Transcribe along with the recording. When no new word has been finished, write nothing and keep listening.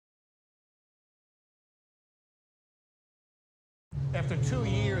After 2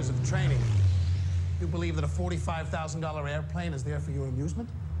 years of training, you believe that a $45,000 airplane is there for your amusement?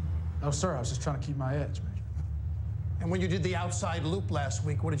 No, sir. I was just trying to keep my edge, Major. And when you did the outside loop last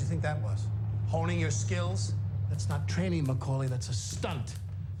week, what did you think that was? Honing your skills? That's not training, Macaulay. That's a stunt.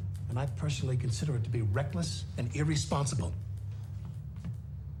 And I personally consider it to be reckless and irresponsible.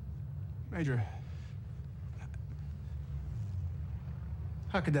 Major,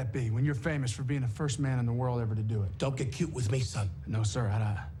 how could that be when you're famous for being the first man in the world ever to do it? Don't get cute with me, son. No, sir.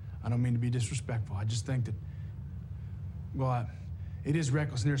 I don't mean to be disrespectful. I just think that, well, it is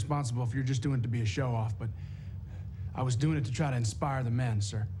reckless and irresponsible if you're just doing it to be a show-off, but I was doing it to try to inspire the men,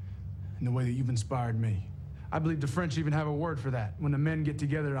 sir, in the way that you've inspired me. I believe the French even have a word for that, when the men get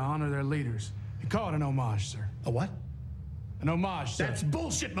together to honor their leaders. You call it an homage, sir. A what? An homage, sir. That's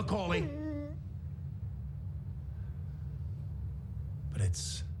bullshit, Macaulay. But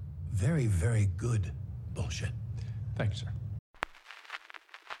it's very, very good bullshit. Thank you, sir.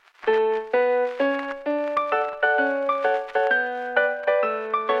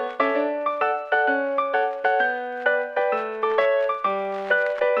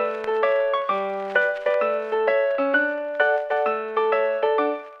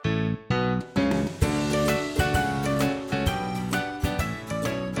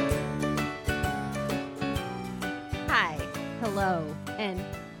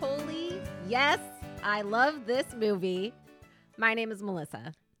 I love this movie. My name is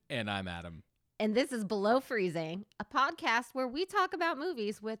Melissa. And I'm Adam. And this is Below Freezing, a podcast where we talk about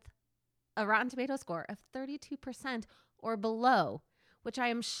movies with a Rotten Tomato score of 32% or below, which I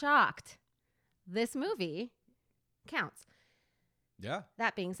am shocked this movie counts. Yeah.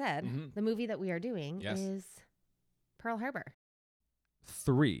 That being said, the movie that we are doing is Pearl Harbor.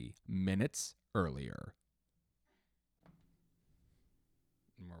 3 minutes earlier.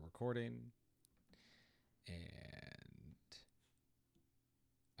 And we're recording. And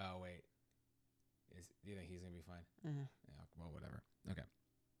oh wait, do you think he's gonna be fine? Yeah, well, whatever. Okay,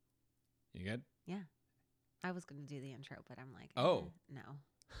 you good? Yeah, I was gonna do the intro, but I'm like, no,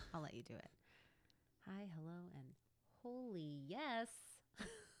 I'll let you do it. Hi, hello, and holy yes,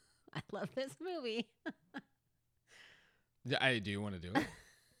 I love this movie. Yeah, do you want to do it?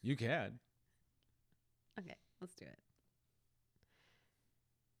 You can. Okay, let's do it.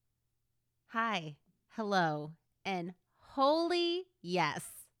 Hi. Hello, and holy yes,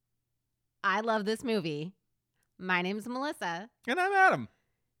 I love this movie. My name's Melissa. And I'm Adam.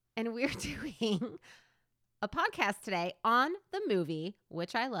 And we're doing a podcast today on the movie,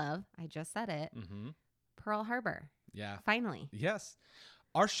 which I love. I just said it. Pearl Harbor. Yeah. Finally. Yes.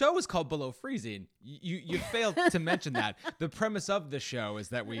 Our show is called Below Freezing. You failed to mention that. The premise of the show is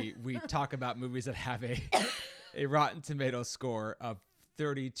that we talk about movies that have a Rotten Tomato score of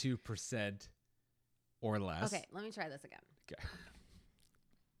 32%. Or less. Okay, let me try this again. Okay.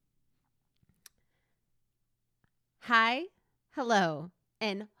 Hi, hello,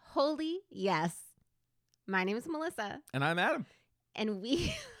 and holy yes. My name is Melissa. And I'm Adam. And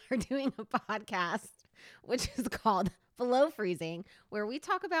we are doing a podcast which is called Below Freezing, where we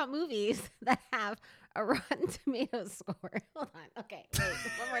talk about movies that have a Rotten Tomatoes score. Hold on. Okay, wait,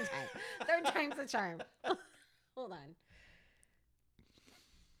 one more time. Third time's the charm. Hold on.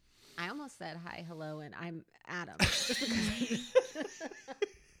 I almost said hi, hello, and I'm Adam. Just because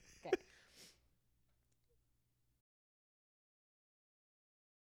okay.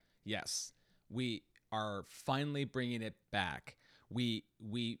 Yes, we are finally bringing it back. We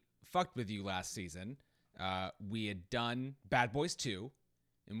fucked with you last season. We had done Bad Boys 2,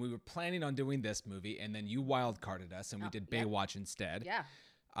 and we were planning on doing this movie, and then you wildcarded us, and we did Baywatch instead. Yeah.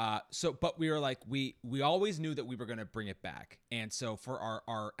 But we were like, we always knew that we were going to bring it back. And so for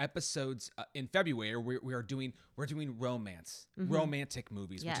our episodes in February, we're doing romance, romantic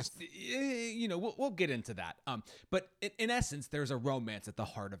movies, which is, we'll get into that. But in essence, there's a romance at the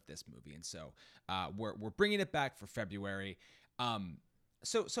heart of this movie. And so, we're bringing it back for February.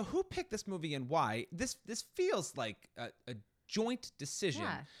 So who picked this movie and why? This feels like a joint decision,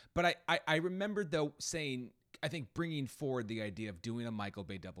 but I remember though saying, I think bringing forward the idea of doing a Michael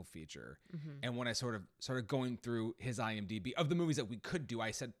Bay double feature. And when I sort of going through his IMDb of the movies that we could do, I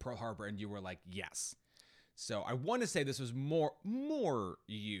said Pearl Harbor and you were like, yes. So I want to say this was more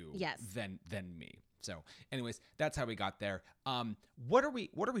you than me. So anyways, that's how we got there. What are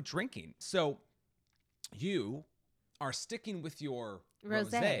we drinking? So you are sticking with your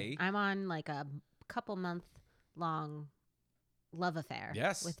rosé. I'm on like a couple month long love affair.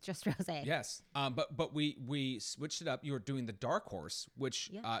 Yes. With just rosé. Yes. But we switched it up. You were doing the Dark Horse,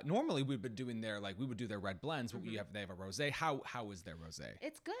 which normally we've been doing their we would do their red blends, but they have a rosé. How is their rosé?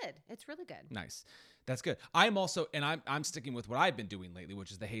 It's good. It's really good. Nice. That's good. I'm also, and I'm sticking with what I've been doing lately,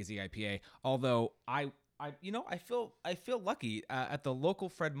 which is the hazy IPA. Although I feel lucky at the local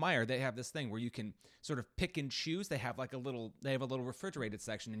Fred Meyer. They have this thing where you can sort of pick and choose. They have a little refrigerated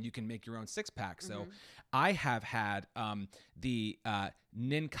section, and you can make your own 6-pack. So I have had the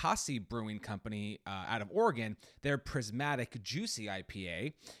Ninkasi Brewing Company out of Oregon, their Prismatic Juicy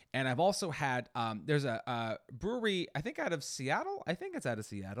IPA, and I've also had there's a brewery I think out of Seattle. I think it's out of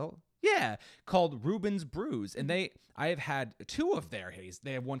Seattle. Yeah, called Reuben's Brews, and I have had 2 of their haze.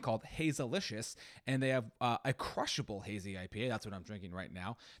 They have one called Hazelicious, and they have a crushable hazy IPA. That's what I'm drinking right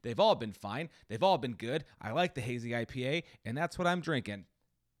now. They've all been fine. They've all been good. I like the hazy IPA, and that's what I'm drinking.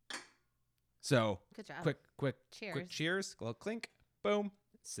 So, good job. Quick Cheers. Cheers. Little clink. Boom.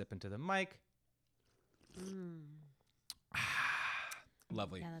 Sip into the mic.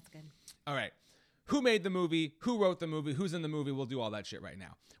 Lovely. Yeah, that's good. All right. Who made the movie? Who wrote the movie? Who's in the movie? We'll do all that shit right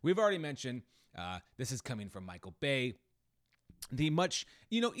now. We've already mentioned this is coming from Michael Bay, the much,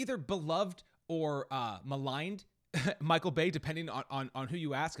 either beloved or maligned Michael Bay, depending on who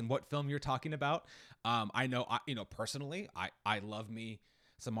you ask and what film you're talking about. I know, personally, I love me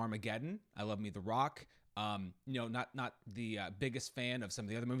some Armageddon. I love me The Rock. Not the biggest fan of some of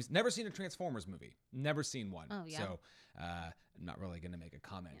the other movies. Never seen a Transformers movie. Never seen one. Oh, yeah. So I'm not really going to make a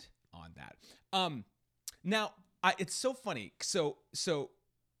comment on that. Now, it's so funny. So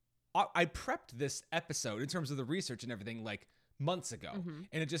I prepped this episode in terms of the research and everything months ago,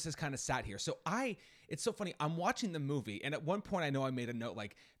 and it just has kind of sat here. So it's so funny. I'm watching the movie, and at one point I know I made a note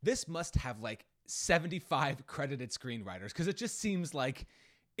this must have 75 credited screenwriters, because it just seems like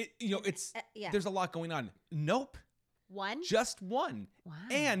it. It's there's a lot going on. Nope. One? Just one. Wow.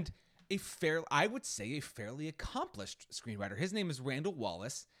 And I would say a fairly accomplished screenwriter. His name is Randall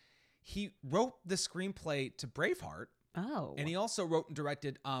Wallace. He wrote the screenplay to Braveheart. Oh. And he also wrote and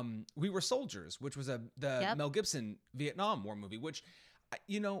directed We Were Soldiers, which was the Mel Gibson Vietnam War movie, which, I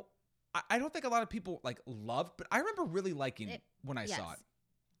don't think a lot of people loved, but I remember really liking it when I saw it.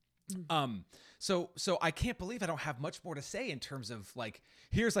 So I can't believe I don't have much more to say in terms of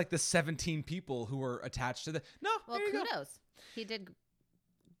here's the 17 people who were attached to the. No, Well, there you go. kudos. He did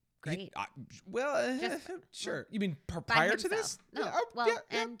great. Sure. You mean By prior to himself. this? No.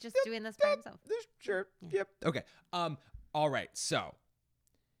 Yeah, Just doing this by himself. Sure. Yeah. Yep. Okay. All right. So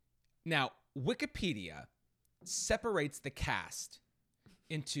now Wikipedia separates the cast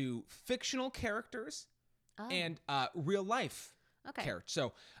into fictional characters and real life characters.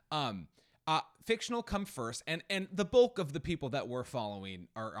 So fictional come first, and the bulk of the people that we're following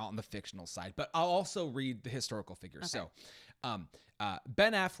are on the fictional side, but I'll also read the historical figures. Okay. So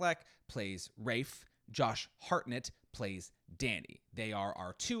Ben Affleck plays Rafe. Josh Hartnett plays Danny. They are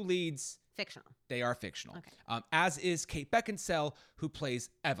our 2 leads. Fictional. They are fictional. Okay. As is Kate Beckinsale, who plays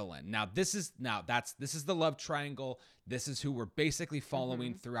Evelyn. Now this is the love triangle. This is who we're basically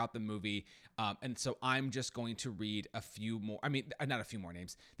following throughout the movie. And so I'm just going to read a few more. I mean, not a few more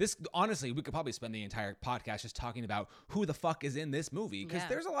names. This, honestly, we could probably spend the entire podcast just talking about who the fuck is in this movie, because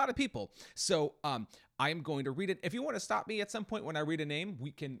there's a lot of people. So I'm going to read it. If you want to stop me at some point when I read a name,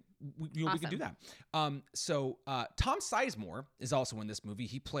 we can do that. So Tom Sizemore is also in this movie.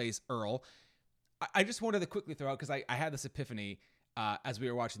 He plays Earl. I just wanted to quickly throw out, because I had this epiphany as we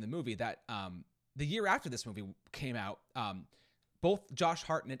were watching the movie, that the year after this movie came out, both Josh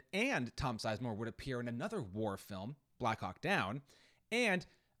Hartnett and Tom Sizemore would appear in another war film, Black Hawk Down. And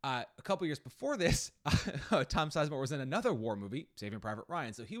a couple years before this, Tom Sizemore was in another war movie, Saving Private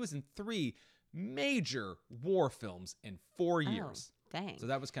Ryan. So he was in 3 major war films in 4 years. Dang. So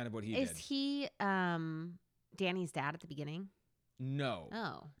that was kind of what he did. Is he Danny's dad at the beginning? No.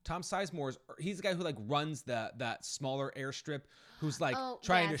 Oh. Tom Sizemore he's the guy who runs that smaller airstrip, who's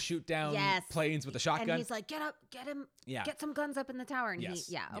trying to shoot down planes with a shotgun. And he's like, get up, get him, get some guns up in the tower. And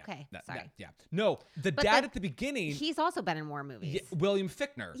okay, sorry. No, the dad at the beginning. He's also been in war movies. William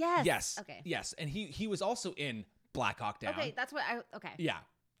Fichtner. Yes. Okay. Yes, and he was also in Black Hawk Down. Okay, that's what Yeah.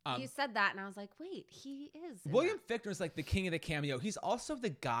 You said that, and I was like, wait, he is. William Fichtner is the king of the cameo. He's also the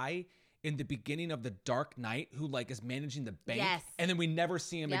guy in the beginning of The Dark Knight who is managing the bank, and then we never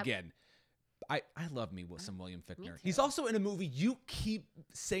see him again. I love me with some William Fichtner. He's also in a movie you keep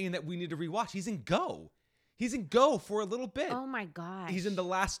saying that we need to rewatch. He's in Go. He's in Go for a little bit. Oh my gosh. He's in the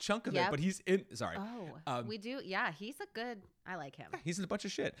last chunk of it, Yep. but he's in. Sorry. Oh, we do. Yeah, he's a good. I like him. He's in a bunch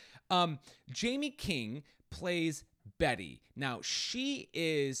of shit. Jamie King plays Betty. Now, she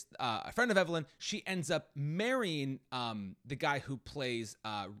is a friend of Evelyn. She ends up marrying the guy who plays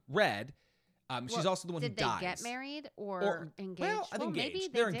Red. She's Well, also the one who did they dies. get married or engaged? Well, I think engaged. Maybe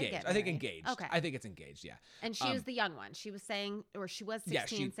They're they did engaged. get I think married. engaged. Okay. I think it's engaged, yeah. And she was the young one. She was saying, or she was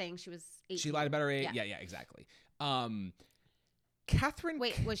 16, Yeah, saying she was 18. She lied about her age. Yeah, exactly. Catherine.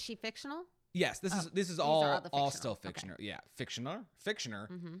 Wait, was she fictional? Yes, this is these are all all the still fictional. fictional. Yeah, fictional.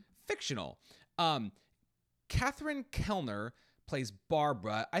 Mm-hmm. Fictional. Catherine Kellner plays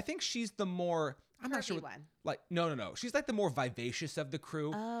Barbara. I think she's the more. I'm not sure. Perky one. Like no. She's like the more vivacious of the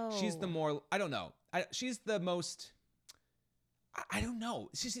crew. She's the Oh. more. I don't know. She's the most. I don't know.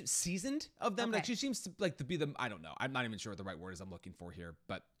 She's seasoned of them. Like Okay. she seems to like to be the. I don't know. I'm not even sure what the right word is I'm looking for here,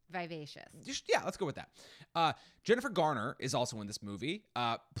 but. Vivacious. Yeah, let's go with that. Jennifer Garner is also in this movie,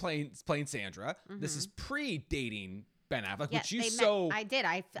 playing Sandra. This is pre-dating Ben Affleck, Yes, which you they so met. I did.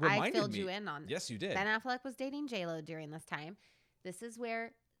 I reminded filled me. you in on. Yes, you did. Ben Affleck was dating J-Lo during this time. This is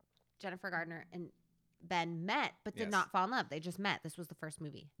where Jennifer Gardner and Ben met, but did Yes. not fall in love. They just met. This was the first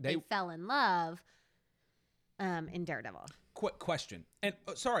movie. They They- fell in love in Daredevil. Quick question, and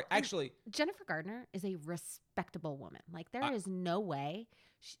sorry, actually, Jennifer Gardner is a respectable woman. Like there is no way,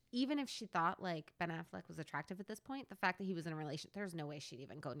 even if she thought like Ben Affleck was attractive at this point, the fact that he was in a relationship, there's no way she'd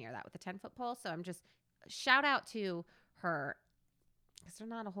even go near that with a 10-foot pole. So I'm just shout out to her because there's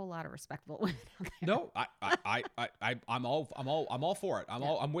not a whole lot of respectable women out there. no, I'm all for it.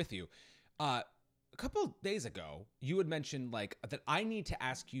 I'm with you. A couple of days ago, you had mentioned like that I need to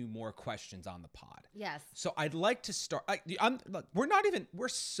ask you more questions on the pod. Yes. So I'd like to start. Look,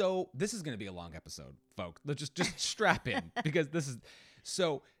 this is going to be a long episode, folks. Let's just strap in because this is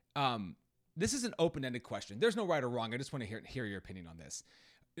so. This is an open-ended question. There's no right or wrong. I just want to hear your opinion on this.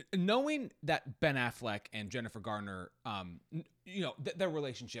 Knowing that Ben Affleck and Jennifer Garner, their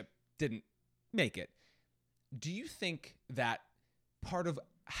relationship didn't make it. Do you think that part of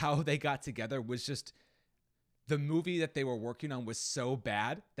how they got together was just the movie that they were working on was so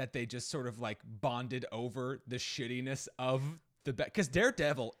bad that they just sort of like bonded over the shittiness of the because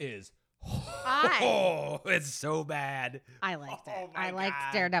Daredevil is it's so bad. I liked it. Oh my I liked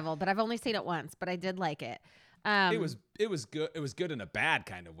God. Daredevil, but I've only seen it once, but I did like it. It was good. It was good in a bad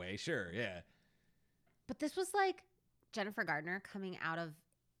kind of way. Sure. Yeah. But this was like Jennifer Gardner coming out of,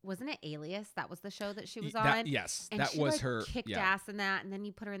 wasn't it Alias? That was the show that she was on. Yes. And that she, was like, her. kicked Yeah. ass in that, and then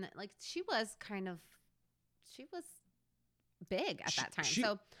you put her in that. Like she was big at that time.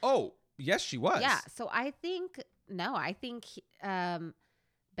 So Oh yes, she was. yeah. So I think Ben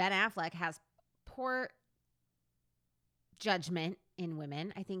Affleck has poor judgment in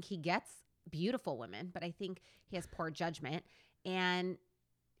women. I think he gets beautiful women, but I think he has poor judgment, and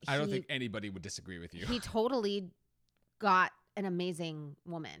I don't think anybody would disagree with you. he totally got an amazing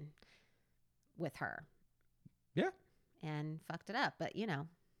woman with her. Yeah. And fucked it up. But, it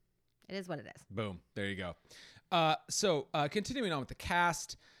is what it is. Boom. There you go. So continuing on with the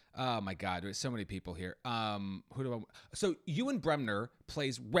cast. Oh my God, there's so many people here. So Ewan Bremner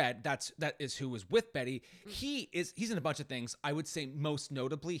plays Red. That is who was with Betty. He's in a bunch of things. I would say most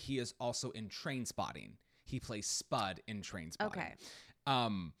notably, he is also in Trainspotting. He plays Spud in Trainspotting. Okay.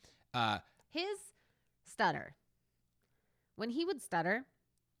 His stutter. When he would stutter,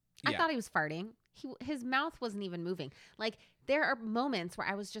 I Yeah. thought he was farting. His mouth wasn't even moving. Like, there are moments where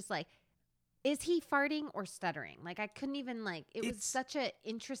I was just like, is he farting or stuttering? Like, I couldn't even, like, it was such a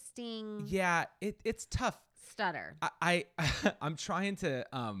interesting Yeah, it's tough. stutter. I'm trying to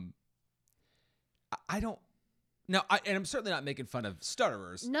I don't no, and I'm certainly not making fun of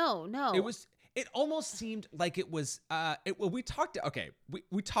stutterers. No. It almost seemed like it was we talked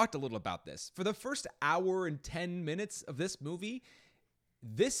a little about this. For the first hour and 10 minutes of this movie,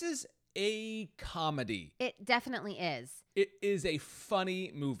 this is a comedy. It definitely is. It is a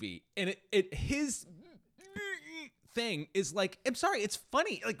funny movie. And his thing is like, I'm sorry, it's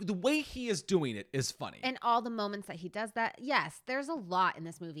funny. Like the way he is doing it is funny. And all the moments that he does that, yes, there's a lot in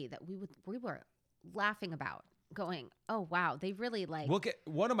this movie that we were laughing about, going, oh wow, they really like. We'll get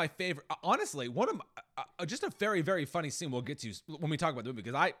one of my favorite. Honestly, one of my, just a very very funny scene we'll get to when we talk about the movie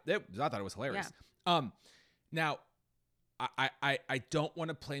because I thought it was hilarious. Now, I don't want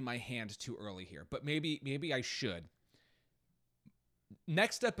to play my hand too early here, but maybe I should.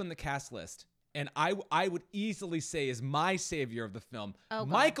 Next up in the cast list, and I would easily say is my savior of the film, Oh, God.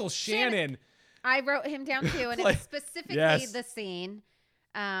 Michael Shannon. I wrote him down too, and Play- it's specifically Yes. the scene.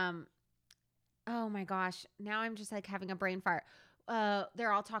 Oh my gosh, now I'm just like having a brain fart.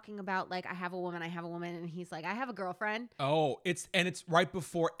 they're all talking about like, I have a woman, and he's like, I have a girlfriend. Oh, it's right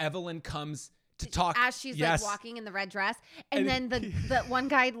before Evelyn comes to talk as she's like walking in the red dress, and then the one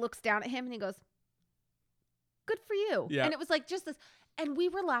guy looks down at him and he goes, "Good for you." Yeah. And it was like just this, and we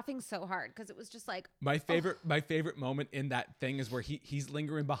were laughing so hard because it was just like my favorite moment in that thing is where he's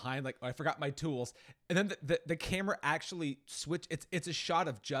lingering behind, like, oh, I forgot my tools, and then the camera actually switch. It's a shot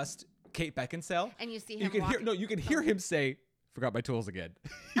of just Kate Beckinsale, and you see him. You can hear him say, "Forgot my tools again."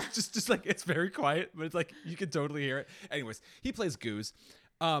 just like, it's very quiet, but it's like you can totally hear it. Anyways, he plays Goose.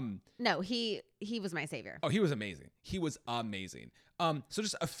 No, he was my savior. Oh, he was amazing. He was amazing. So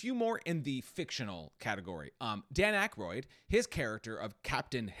just a few more in the fictional category. Dan Aykroyd, his character of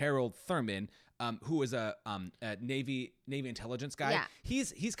Captain Harold Thurman, who is a Navy intelligence guy. Yeah.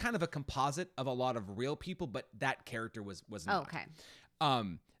 He's kind of a composite of a lot of real people, but that character was not. Okay.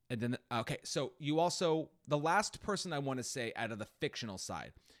 And then so you also, the last person I want to say out of the fictional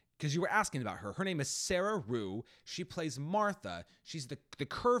side, because you were asking about her. Her name is Sarah Rue. She plays Martha. She's the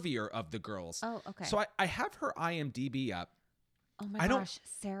curvier of the girls. Oh, okay. So I have her IMDb up. Oh my gosh,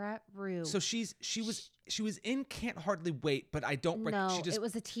 Sarah Rue. So she was in Can't Hardly Wait, but I don't. No, it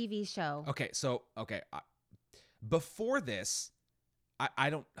was a TV show. Okay, so before this,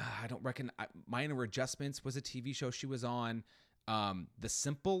 I don't reckon. Minor Adjustments was a TV show she was on. The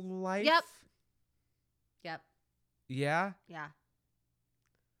Simple Life. Yep. Yeah. Yeah.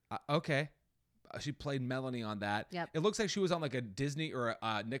 Okay. She played Melanie on that. Yep. It looks like she was on like a Disney or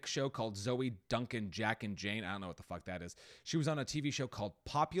a Nick show called Zoe, Duncan, Jack, and Jane. I don't know what the fuck that is. She was on a TV show called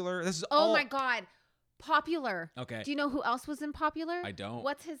Popular. This is my God. Popular. Okay. Do you know who else was in Popular? I don't.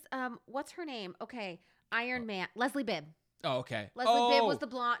 What's her name? Okay. Iron Man. Leslie Bibb. Oh, okay. Leslie Bibb was the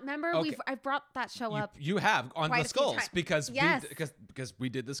blonde. Remember, okay. I've brought that show up. You have on quite the a few Skulls times. because Yes. because we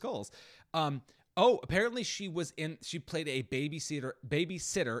did the Skulls. Apparently she played a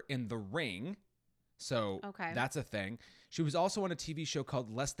babysitter in The Ring. So that's a thing. She was also on a TV show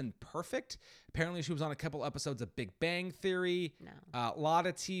called Less Than Perfect. Apparently she was on a couple episodes of Big Bang Theory. No. A lot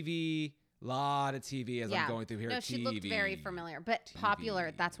of TV as I'm going through here. No, she looked very familiar. But TV.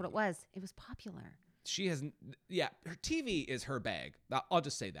 Popular, that's what it was. It was Popular. She has, her TV is her bag. I'll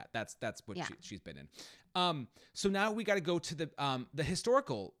just say that. That's what she's been in. So now we got to go to the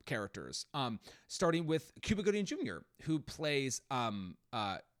historical characters. Starting with Cuba Gooding Jr., who plays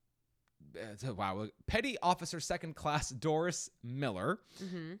Petty Officer Second Class Doris Miller.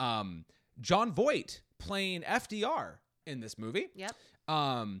 Mm-hmm. John Voight playing FDR in this movie. Yep.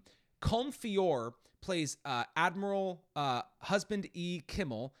 Colm Feore plays Admiral Husband E.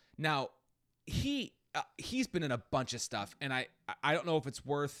 Kimmel. Now, he's been in a bunch of stuff, and I don't know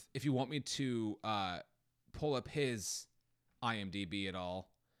if you want me to pull up his IMDb at all,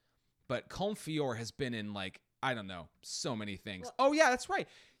 but Colm Feore has been in like, I don't know, so many things. Well, oh yeah, that's right.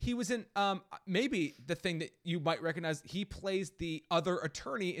 He was in maybe the thing that you might recognize. He plays the other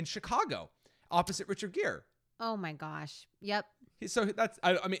attorney in Chicago, opposite Richard Gere. Oh my gosh. Yep. So that's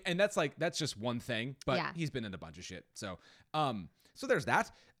that's just one thing, but he's been in a bunch of shit. So so there's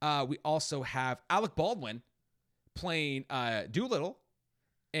that. We also have Alec Baldwin playing Doolittle,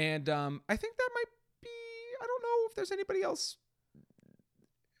 and I think that might be. I don't know if there's anybody else.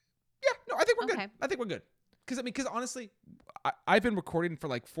 Yeah, no, I think we're good. I think we're good. Because honestly, I've been recording for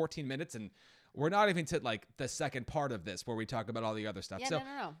like 14 minutes, and we're not even to like the second part of this where we talk about all the other stuff. Yeah, so,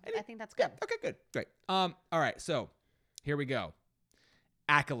 no. I think that's good. Yeah, okay, good, great. All right, so here we go.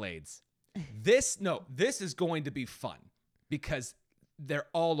 Accolades. This is going to be fun because they're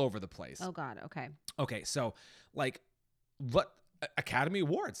all over the place. Oh God. Okay. Okay, so like, what Academy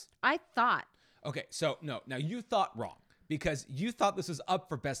Awards? I thought. Okay, so now you thought wrong. Because you thought this was up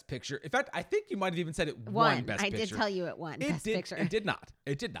for Best Picture. In fact, I think you might have even said it won Best Picture. I did tell you it won Best Picture. It did not.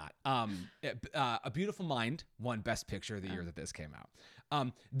 It did not. A Beautiful Mind won Best Picture the year that this came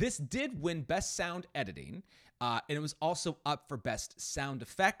out. This did win Best Sound Editing, and it was also up for Best Sound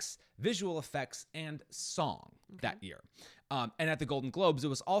Effects, Visual Effects, and Song that year. And at the Golden Globes, it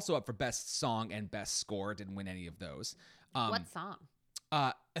was also up for Best Song and Best Score. It didn't win any of those. What song?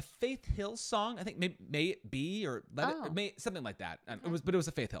 A Faith Hill song, I think may it be or something like that. Okay. It was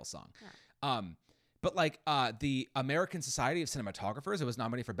a Faith Hill song. Yeah. But like the American Society of Cinematographers, it was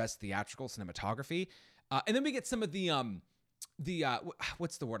nominated for Best Theatrical Cinematography, and then we get some of the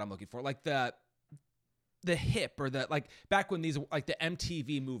what's the word I'm looking for? Like the hip or the like back when these like the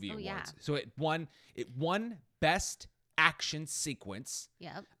MTV Movie Awards. Yeah. So it won Best Action Sequence.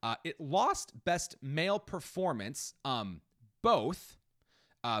 Yep. It lost Best Male Performance. Both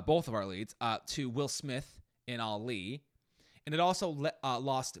of our leads, to Will Smith in Ali. And it also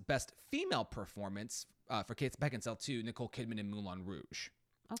lost Best Female Performance for Kate Beckinsale to Nicole Kidman in Moulin Rouge.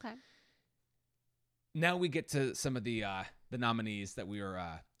 Okay. Now we get to some of the nominees that we are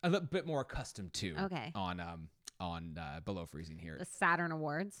a little bit more accustomed to. Okay. On Below Freezing here. The Saturn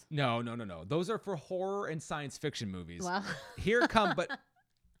Awards. No. Those are for horror and science fiction movies. Well, Here come, but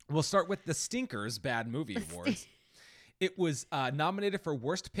we'll start with the Stinkers Bad Movie Awards. It was nominated for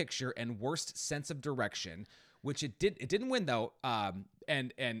Worst Picture and Worst Sense of Direction, which it didn't win though.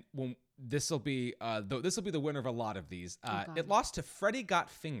 And when this will be the winner of a lot of these. It lost to Freddy Got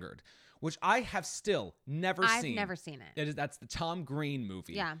Fingered, which I have still never seen. I've never seen it. That's the Tom Green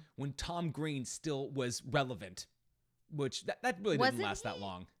movie. Yeah. When Tom Green still was relevant, which that really didn't last that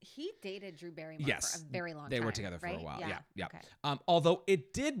long. He dated Drew Barrymore for a very long time. They were together for right? a while. Yeah. Okay. Although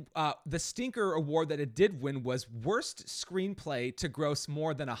it did, the Stinker Award that it did win was Worst Screenplay to gross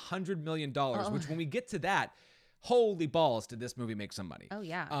more than $100 million, which when we get to that, holy balls, did this movie make some money. Oh,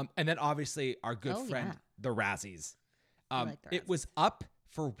 yeah. And then obviously our good friend, yeah. the Razzies. like the It was up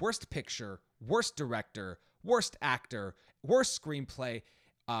for Worst Picture, Worst Director, Worst Actor, Worst Screenplay,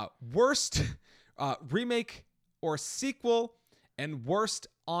 Worst Remake or Sequel, and Worst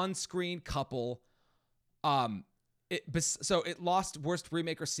On-Screen Couple. So it lost Worst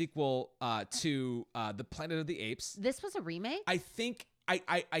Remake or Sequel to The Planet of the Apes. This was a remake? I think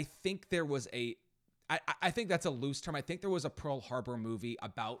there was I think that's a loose term. I think there was a Pearl Harbor movie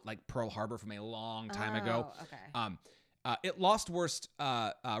about like Pearl Harbor from a long time ago. Okay. It lost Worst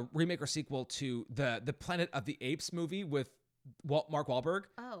Remake or Sequel to the Planet of the Apes movie with Mark Wahlberg.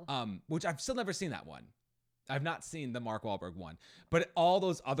 Oh. Which I've still never seen that one. I've not seen the Mark Wahlberg one, but all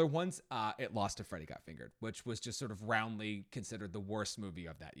those other ones, it lost to Freddy Got Fingered, which was just sort of roundly considered the worst movie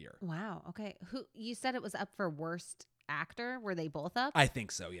of that year. Wow. Okay. Who you said it was up for Worst Actor? Were they both up? I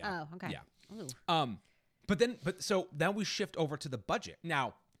think so. Yeah. Oh, okay. Yeah. Ooh. So now we shift over to the budget.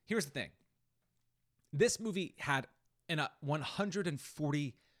 Now, here's the thing. This movie had a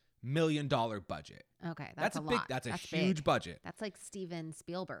 $140 million budget. Okay. That's a big. lot. That's a That's huge big. budget. That's like Steven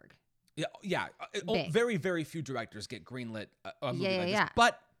Spielberg. Yeah. Big. Very, very few directors get greenlit a movie like this.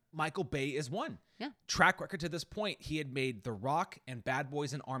 But Michael Bay is one. Yeah. Track record to this point, he had made The Rock and Bad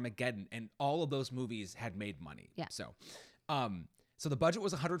Boys and Armageddon, and all of those movies had made money. Yeah. So the budget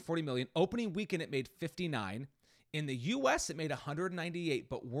was $140 million. Opening weekend, it made $59. In the U.S., it made $198,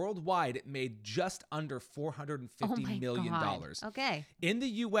 but worldwide, it made just under $450 million. Okay. In the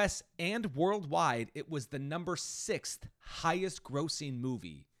U.S. and worldwide, it was the number 6th highest grossing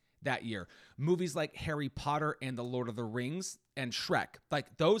movie that year. Movies like Harry Potter and The Lord of the Rings and Shrek,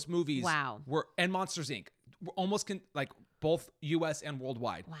 like those movies were, and Monsters, Inc., were almost like both U.S. and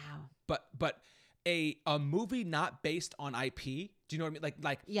worldwide. Wow. But a movie not based on IP, do you know what I mean?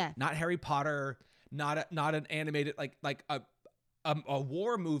 Like yeah. Not Harry Potter, not an animated, like a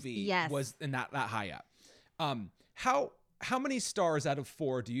war movie was in that high up. How many stars out of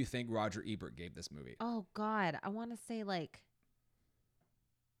 4 do you think Roger Ebert gave this movie? Oh God. I want to say like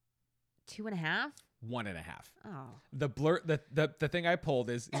 2.5. 1.5. Oh. The thing I pulled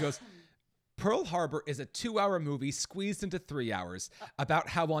is, he goes, Pearl Harbor is a 2-hour movie squeezed into 3 hours about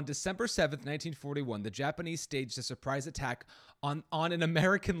how on December 7th, 1941, the Japanese staged a surprise attack on an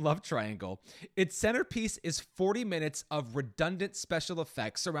American love triangle. Its centerpiece is 40 minutes of redundant special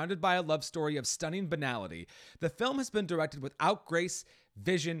effects surrounded by a love story of stunning banality. The film has been directed without grace,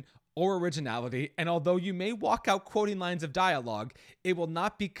 vision, or originality, and although you may walk out quoting lines of dialogue, it will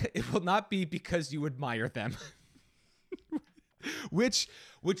not be because you admire them. which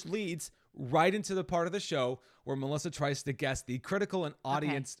leads right into the part of the show where Melissa tries to guess the critical and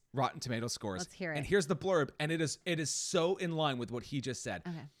audience Rotten Tomato scores. Let's hear it. And here's the blurb, and it is so in line with what he just said.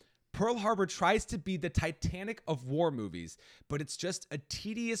 Okay. Pearl Harbor tries to be the Titanic of war movies, but it's just a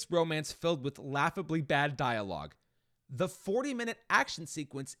tedious romance filled with laughably bad dialogue. The 40-minute action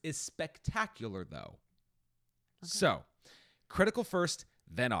sequence is spectacular, though. Okay. So, critical first,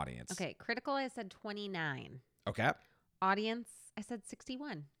 then audience. Okay, critical, I said 29. Okay. Audience, I said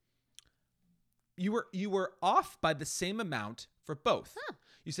 61. You were off by the same amount for both. Huh.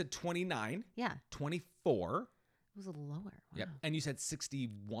 You said 29. Yeah. 24. It was a little lower. Wow. Yep. And you said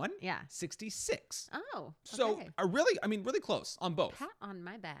 61. Yeah. 66. Oh. Okay. So really close on both. Pat on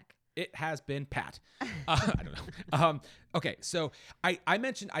my back. It has been Pat. I don't know. Okay, so I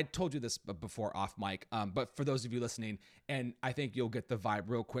mentioned, I told you this before off mic, but for those of you listening, and I think you'll get the vibe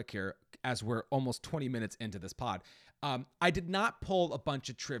real quick here as we're almost 20 minutes into this pod. I did not pull a bunch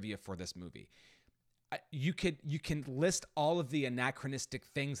of trivia for this movie. You can list all of the anachronistic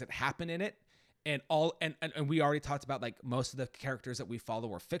things that happen in it, and we already talked about like most of the characters that we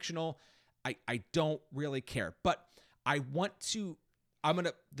follow are fictional. I don't really care, but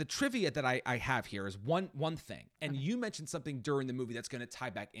the trivia that I have here is one thing. And you mentioned something during the movie that's going to tie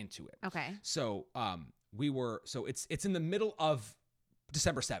back into it. Okay. So it's in the middle of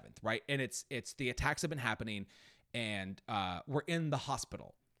December 7th, right? And it's the attacks have been happening, and we're in the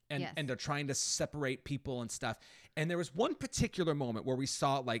hospital, and Yes. and they're trying to separate people and stuff. And there was one particular moment where we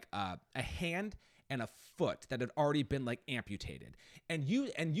saw like a hand and a foot that had already been like amputated. And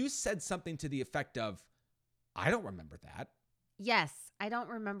you said something to the effect of, I don't remember that. Yes, I don't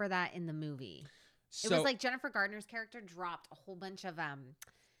remember that in the movie. So, It was like Jennifer Gardner's character dropped a whole bunch of medicine.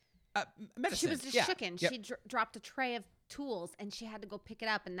 She was just Yeah. shooken. Yep. She dropped a tray of tools, and she had to go pick it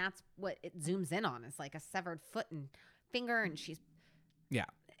up, and that's what it zooms in on. It's like a severed foot and finger, and she's Yeah.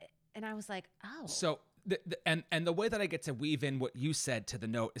 and I was like, oh, So and the way that I get to weave in what you said to the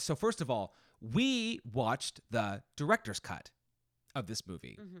note is, so first of all, we watched the director's cut of this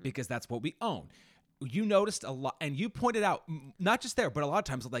movie because that's what we own. You noticed a lot, and you pointed out, not just there, but a lot of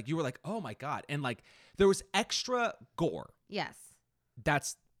times, like you were like, oh my God. And like there was extra gore. yes,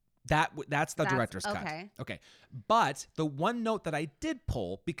 That's the director's cut. okay. Okay. But the one note that I did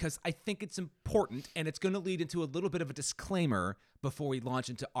pull, because I think it's important and it's going to lead into a little bit of a disclaimer before we launch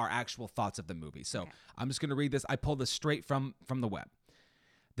into our actual thoughts of the movie. So I'm just going to read this. I pulled this straight from the web.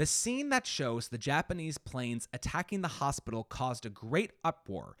 The scene that shows the Japanese planes attacking the hospital caused a great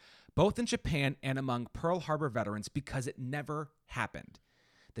uproar, both in Japan and among Pearl Harbor veterans, because it never happened.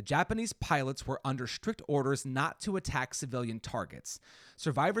 The Japanese pilots were under strict orders not to attack civilian targets.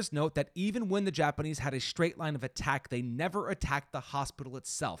 Survivors note that even when the Japanese had a straight line of attack, they never attacked the hospital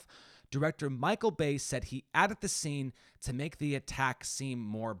itself. Director Michael Bay said he added the scene to make the attack seem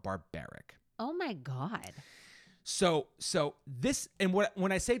more barbaric. Oh my God. So this, and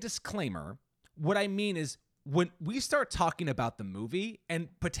when I say disclaimer, what I mean is when we start talking about the movie and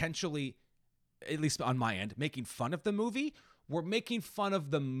potentially, at least on my end, making fun of the movie, we're making fun of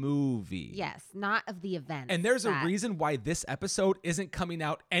the movie. Yes, not of the event. And there's a reason why this episode isn't coming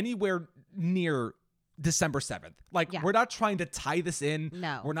out anywhere near December 7th. Like, Yeah. we're not trying to tie this in.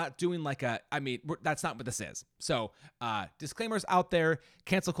 No. We're not doing like that's not what this is. So, disclaimers out there.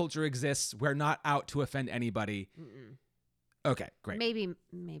 Cancel culture exists. We're not out to offend anybody. Okay, great. Maybe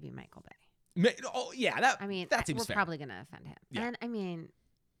Michael Bay. Oh, yeah. I mean, that seems we're fair. probably going to offend him. Yeah. And I mean,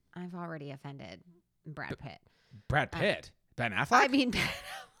 I've already offended Brad Pitt. Brad Pitt. Ben Affleck? I mean,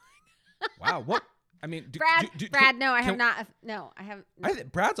 wow. What? I mean, Brad, no, I have not. No, I have. I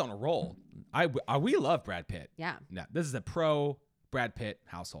think Brad's on a roll. We love Brad Pitt. Yeah. No, this is a pro Brad Pitt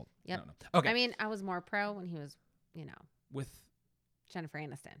household. Yep. I don't know. Okay. I mean, I was more pro when he was, with Jennifer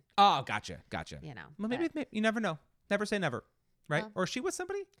Aniston. oh, gotcha. Well, maybe you never know. Never say never, right? Well, or she with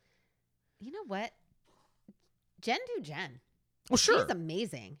somebody? You know what? Jen. Well, sure. She's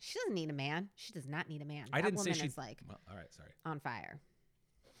amazing. She doesn't need a man. She does not need a man. I That didn't say woman she. is like Well, all right. Sorry. on fire.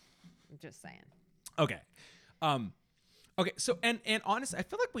 I'm just saying. Okay. Okay. So and honestly, I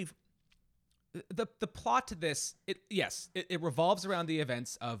feel like we've the plot to this. It revolves around the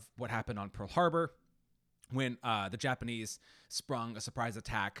events of what happened on Pearl Harbor when the Japanese sprung a surprise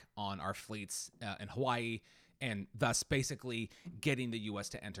attack on our fleets in Hawaii, and thus basically getting the U.S.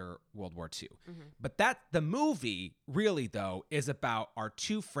 to enter World War II. But the movie really, though, is about our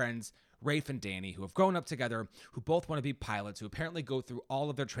two friends, Rafe and Danny, who have grown up together, who both want to be pilots, who apparently go through all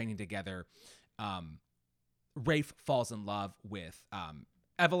of their training together. Rafe falls in love with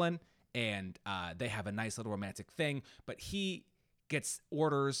Evelyn, and they have a nice little romantic thing, but he gets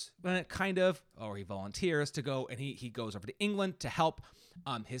orders, or he volunteers to go, and he goes over to England to help.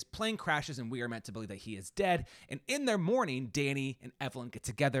 His plane crashes, and we are meant to believe that he is dead. And in their mourning, Danny and Evelyn get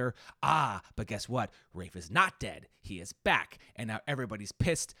together. But guess what? Rafe is not dead. He is back. And now everybody's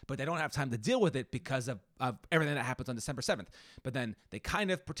pissed, but they don't have time to deal with it because of everything that happens on December 7th. But then they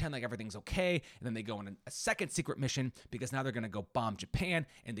kind of pretend like everything's okay, and then they go on a second secret mission because now they're going to go bomb Japan,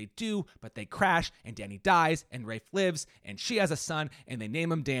 and they do, but they crash, and Danny dies, and Rafe lives, and she has a son, and they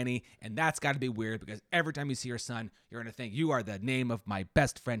name him Danny, and that's got to be weird because every time you see your son, you're going to think, you are the name of my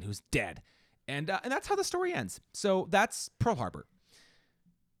best friend who's dead. And that's how the story ends. So that's Pearl Harbor.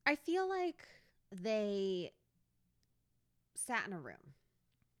 I feel like they sat in a room.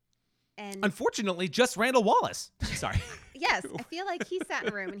 And Unfortunately, just Randall Wallace. Sorry. yes, I feel like he sat in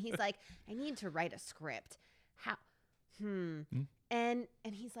a room and he's like, I need to write a script. How? And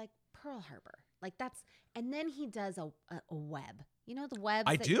he's like, Pearl Harbor. Like that's, and then he does a web. You know the webs?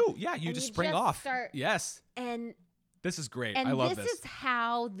 I do. Yeah, you just spring off. Yes. And this is great. And I love this is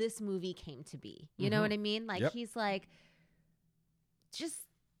how this movie came to be. You know what I mean? Like Yep. he's like, just,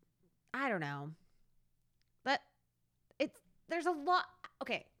 I don't know. But there's a lot.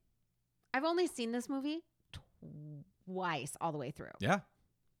 Okay. I've only seen this movie twice all the way through. Yeah.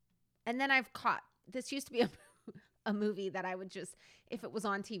 And then I've caught, this used to be a movie that I would just, if it was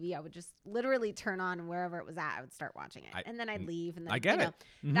on TV, I would just literally turn on, and wherever it was at, I would start watching it. And then I'd leave. And then, I get it.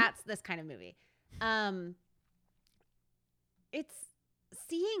 Mm-hmm. That's this kind of movie. It's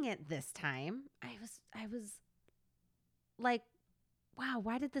seeing it this time. I was like, wow,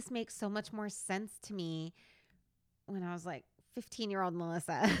 why did this make so much more sense to me when I was like 15-year-old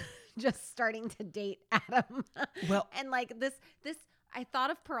Melissa just starting to date Adam? Well, and like this, I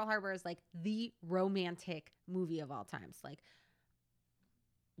thought of Pearl Harbor as like the romantic movie of all times. Like,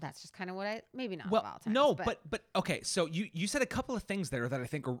 that's just kind of what maybe not of all times. No, but okay. So you said a couple of things there that I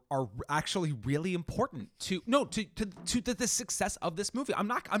think are actually really important to the success of this movie. I'm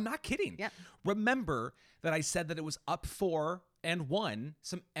not kidding. Yep. Remember that I said that it was up for and won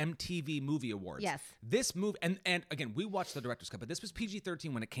some MTV Movie Awards. Yes. This movie, and again, we watched the director's cut, but this was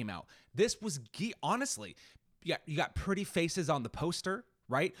PG-13 when it came out. This was honestly. Yeah, you got pretty faces on the poster,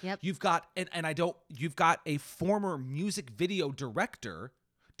 right? Yep. You've got you've got a former music video director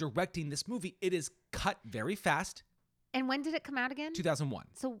directing this movie. It is cut very fast. And when did it come out again? 2001.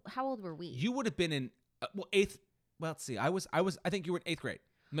 So how old were we? You would have been in eighth. Well, let's see. I think you were in 8th grade,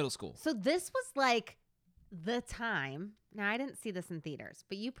 middle school. So this was like the time. Now I didn't see this in theaters,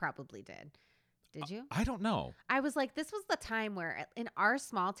 but you probably did. Did you? I don't know. I was like, this was the time where in our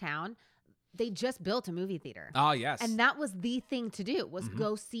small town, they just built a movie theater. Oh, yes. And that was the thing to do, was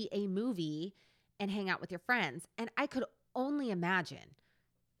go see a movie and hang out with your friends. And I could only imagine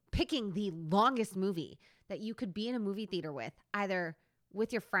picking the longest movie that you could be in a movie theater with, either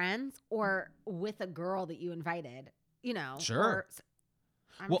with your friends or with a girl that you invited, Sure.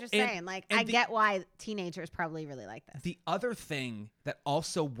 I'm just saying, like, I get why teenagers probably really like this. The other thing that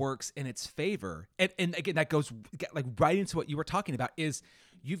also works in its favor, and again, that goes like right into what you were talking about, is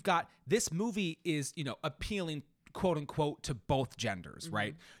you've got this movie is, appealing, quote unquote, to both genders,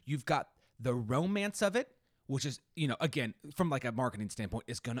 right? You've got the romance of it, which is, again, from like a marketing standpoint,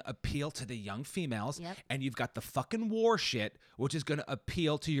 is going to appeal to the young females. Yep. And you've got the fucking war shit, which is going to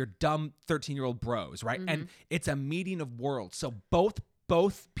appeal to your dumb 13-year-old bros, right? And it's a meeting of worlds. So both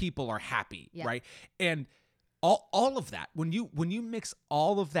people are happy, right? And all of that, when you mix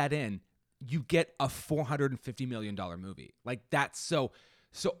all of that in, you get a $450 million movie. Like, that's so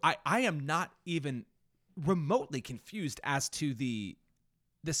I am not even remotely confused as to the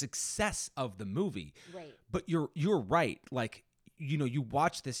success of the movie. Right. But you're right. Like, you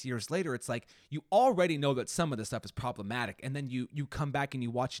watch this years later, it's like you already know that some of the stuff is problematic, and then you come back and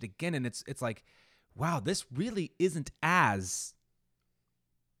you watch it again, and it's like, wow, this really isn't as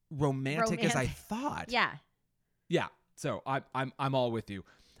romantic as I thought. Yeah. Yeah. So I'm all with you.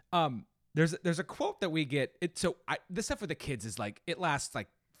 There's a quote that we get. This stuff with the kids is like, it lasts like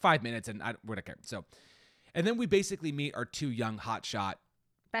 5 minutes, and we don't care. So, and then we basically meet our two young hotshot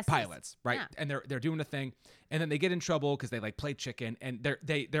Besties. pilots, right? Yeah. And they're doing a thing, and then they get in trouble because they like play chicken, and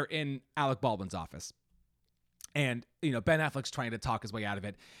they're in Alec Baldwin's office, and Ben Affleck's trying to talk his way out of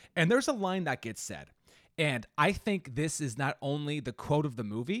it, and there's a line that gets said. And I think this is not only the quote of the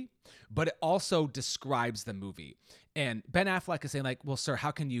movie, but it also describes the movie. And Ben Affleck is saying, like, well, sir,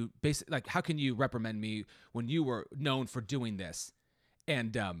 how can you reprimand me when you were known for doing this?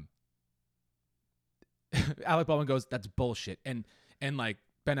 And Alec Baldwin goes, that's bullshit. And like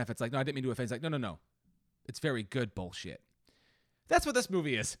Ben Affleck's like, no, I didn't mean to offend. He's like, no. It's very good bullshit. That's what this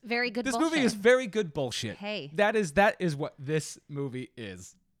movie is. Very good This bullshit. movie is very good bullshit. Hey. That is what this movie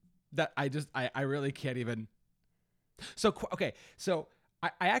is. That I really can't even. So, okay. So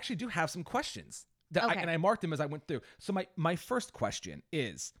I actually do have some questions and I marked them as I went through. So my first question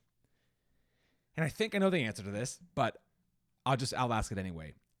is, and I think I know the answer to this, but I'll ask it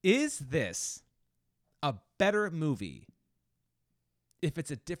anyway. Is this a better movie if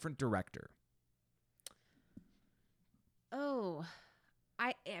it's a different director? Oh,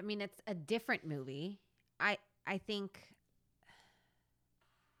 I mean, it's a different movie. I think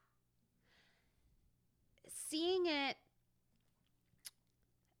seeing it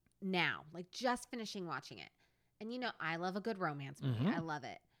now, like just finishing watching it, and I love a good romance movie. I love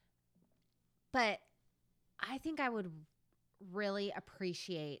it. But I think I would really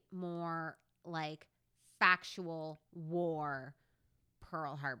appreciate more like factual war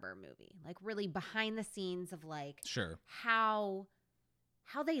Pearl Harbor movie, like really behind the scenes of like Sure. how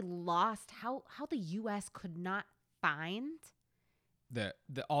they lost, how the U.S. could not find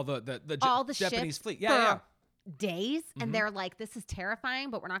all the Japanese Japanese fleet. for Yeah. days, and they're like, this is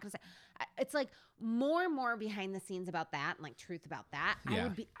terrifying, but we're not going to say. It's like more and more behind the scenes about that, and like truth about that. Yeah.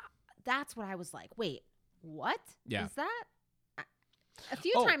 That's what I was like, wait, what is that? A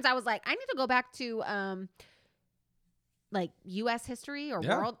few Oh. times I was like, I need to go back to like U.S. history or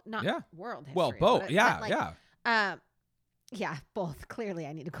Yeah, world, not yeah. world history. Well, both. but, Yeah, like, yeah. Yeah, both. Clearly,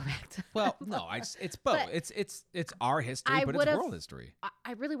 I need to go back to. Well, no, it's both. But it's our history, I but it's would've- world history.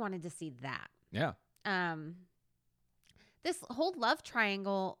 I really wanted to see that. Yeah. This whole love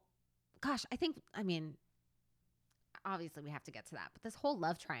triangle, gosh, I mean, obviously we have to get to that, but this whole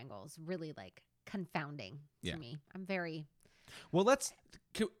love triangle is really like confounding to Yeah. me. I'm very. Well,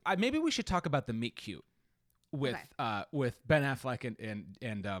 maybe we should talk about the meet cute with Ben Affleck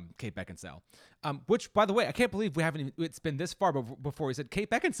and Kate Beckinsale. Which, by the way, I can't believe we haven't. It's been this far before we said Kate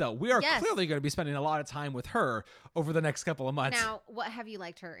Beckinsale. We are Yes. clearly going to be spending a lot of time with her over the next couple of months. Now, what have you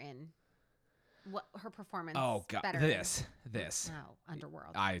liked her in? What her performance? Oh God, better this. No,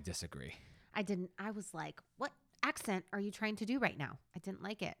 Underworld. I disagree. I didn't. I was like, what accent are you trying to do right now? I didn't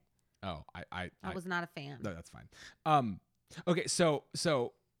like it. Oh, I I was not a fan. No, that's fine. Okay, so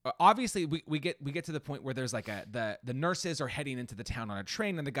obviously we get to the point where there's like the nurses are heading into the town on a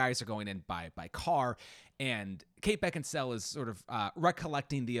train and the guys are going in by car, and Kate Beckinsale is sort of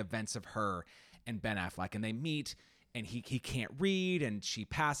recollecting the events of her and Ben Affleck, and they meet, and he can't read, and she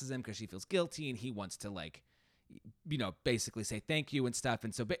passes him because she feels guilty, and he wants to like, you know, basically say thank you and stuff,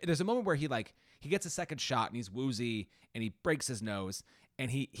 and so there's a moment where he gets a second shot and he's woozy and he breaks his nose. And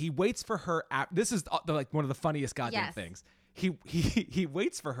he waits for her. This is like one of the funniest goddamn things. He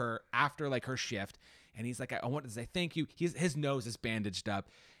waits for her after like her shift, and he's like, I want to say thank you. His nose is bandaged up,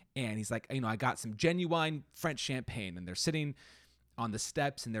 and he's like, you know, I got some genuine French champagne, and they're sitting on the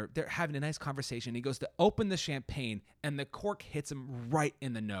steps, and they're having a nice conversation. He goes to open the champagne, and the cork hits him right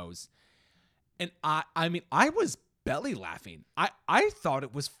in the nose, and I mean, I was belly laughing. I thought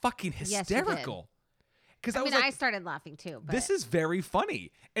it was fucking hysterical. Because I mean, like, I started laughing too. But this is very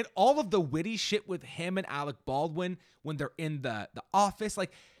funny. And all of the witty shit with him and Alec Baldwin when they're in the office,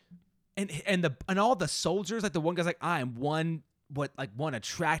 like, and all the soldiers, like the one guy's like, I am one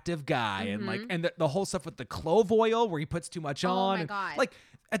attractive guy, and like, and the whole stuff with the clove oil where he puts too much on. my and, God. like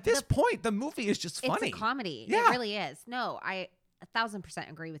at this point, the movie is just funny. It's a comedy. Yeah. It really is. No, I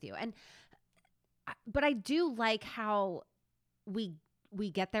 1,000% agree with you. But I do like how we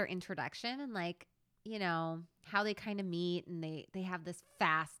get their introduction and like, you know, how they kind of meet, and they have this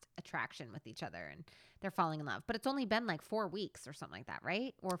fast attraction with each other and they're falling in love. But it's only been like 4 weeks or something like that,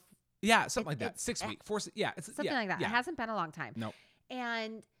 right? Or yeah, something like that. 6 weeks, 4. Yeah, it's something like that. Yeah. It hasn't been a long time. No.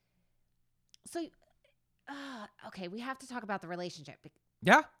 And so, okay, we have to talk about the relationship.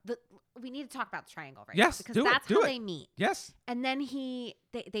 Yeah. We need to talk about the triangle right Yes, now, because do it, that's do how it. they meet. Yes. And then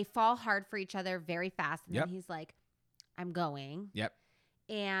they fall hard for each other very fast. And Yep. then he's like, I'm going. Yep.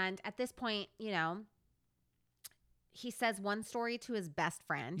 And at this point, you know, he says one story to his best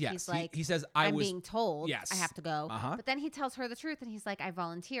friend. Yes. He's like, he says, I'm being told Yes. I have to go. Uh-huh. But then he tells her the truth, and he's like, I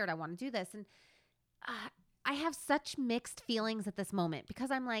volunteered. I want to do this. And I have such mixed feelings at this moment,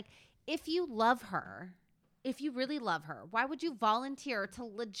 because I'm like, if you love her, if you really love her, why would you volunteer to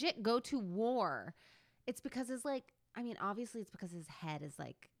legit go to war? It's because obviously it's because his head is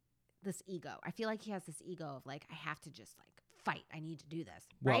like this ego. I feel like he has this ego of like, I have to just like fight. I need to do this.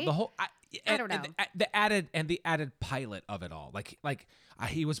 Well, right? the whole I don't know. the added pilot of it all. Like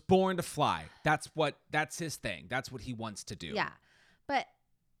he was born to fly. That's his thing. That's what he wants to do. Yeah. But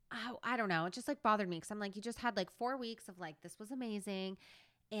I don't know. It just like bothered me, because I'm like, you just had like 4 weeks of like, this was amazing.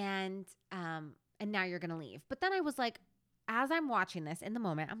 And now you're going to leave. But then I was like, as I'm watching this in the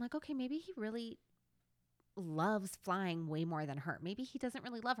moment, I'm like, okay, maybe he really loves flying way more than her. Maybe he doesn't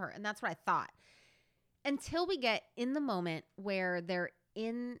really love her. And that's what I thought. Until we get in the moment where they're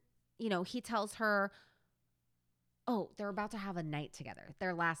in, you know, he tells her, oh, they're about to have a night together,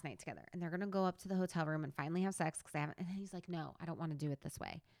 their last night together, and they're going to go up to the hotel room and finally have sex because they haven't. And he's like, no, I don't want to do it this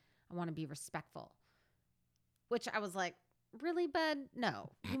way. I want to be respectful. Which I was like, really, bud?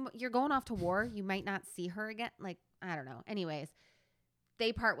 No. You're going off to war. You might not see her again. Like, I don't know. Anyways,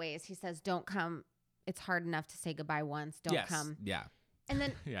 they part ways. He says, don't come. It's hard enough to say goodbye once. Don't come. Yeah. And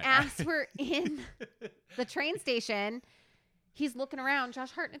then Yeah. as we're in the train station, he's looking around.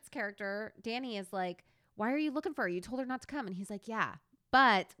 Josh Hartnett's character, Danny, is like, why are you looking for her? You told her not to come. And he's like, yeah.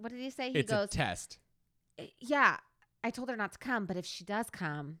 But what did he say? He It's goes, a test. yeah, I told her not to come. But if she does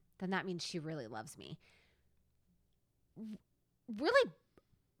come, then that means she really loves me. Really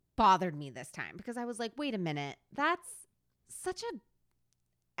bothered me this time, because I was like, wait a minute. That's such a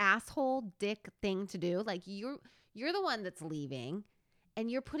asshole dick thing to do. Like, you're the one that's leaving,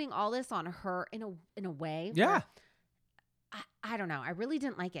 and you're putting all this on her in a way. Yeah. Where I don't know. I really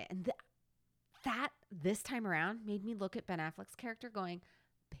didn't like it. And that this time around made me look at Ben Affleck's character going,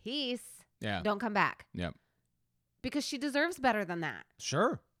 peace. Yeah. Don't come back. Yep. Because she deserves better than that.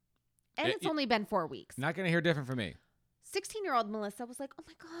 Sure. And it's only been 4 weeks. Not going to hear different from me. 16-year-old Melissa was like, oh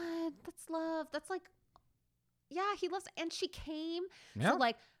my God, that's love. That's like, yeah, he loves, and she came. Yeah. So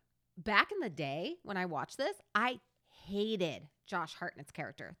like back in the day when I watched this, I hated Josh Hartnett's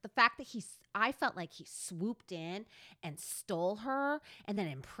character. The fact that I felt like he swooped in and stole her and then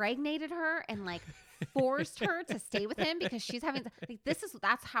impregnated her and like forced her to stay with him because she's having, like,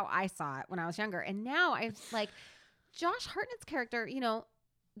 that's how I saw it when I was younger. And now I like Josh Hartnett's character, you know,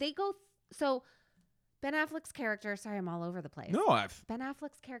 so Ben Affleck's character, sorry, I'm all over the place. No, Ben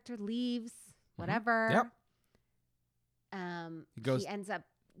Affleck's character leaves, whatever. Yep. He ends up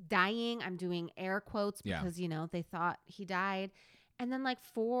dying. I'm doing air quotes because, you know, they thought he died. And then like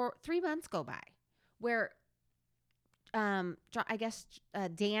 3 months go by where I guess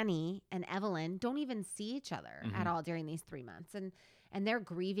Danny and Evelyn don't even see each other at all during these 3 months. And they're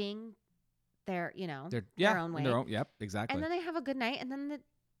grieving their own way. Yep, exactly. And then they have a good night. And then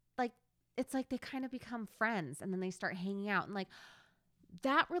it's like they kind of become friends and then they start hanging out. And like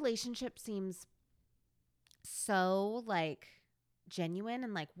that relationship seems so like genuine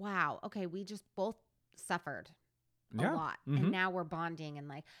and like, wow, okay, we just both suffered a lot and now we're bonding. And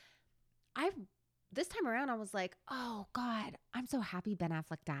like this time around I was like, oh God, I'm so happy Ben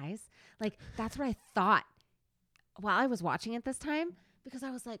Affleck dies. Like that's what I thought while I was watching it this time, because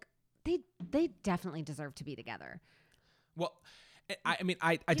I was like, they definitely deserve to be together. Well, I mean,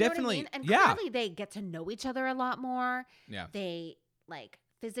 I You know definitely, what I mean? And clearly they get to know each other a lot more. Yeah. They like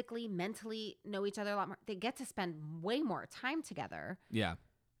physically, mentally know each other a lot more. They get to spend way more time together. Yeah.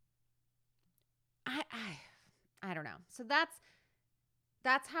 I don't know. So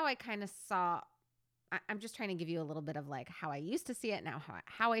that's how I kind of saw. I'm just trying to give you a little bit of like how I used to see it, now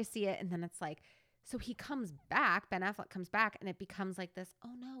how I see it. And then it's like, so he comes back, Ben Affleck comes back, and it becomes like this,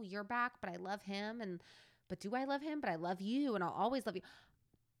 oh no, you're back, but I love him. But do I love him? But I love you, and I'll always love you.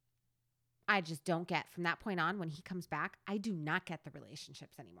 I just don't get, from that point on, when he comes back, I do not get the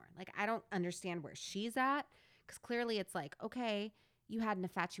relationships anymore. Like, I don't understand where she's at, because clearly it's like, okay, you had an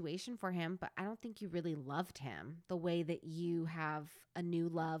infatuation for him, but I don't think you really loved him the way that you have a new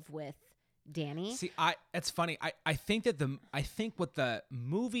love with Danny. See, it's funny. I think what the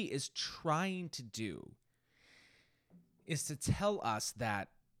movie is trying to do is to tell us that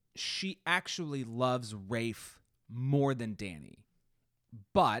she actually loves Rafe more than Danny,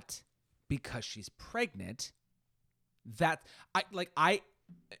 but because she's pregnant,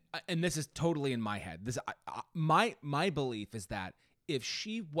 and this is totally in my head. My belief is that if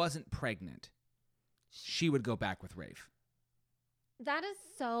she wasn't pregnant, she would go back with Rafe. That is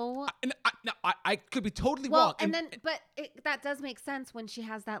so. I could be totally well, wrong. That does make sense when she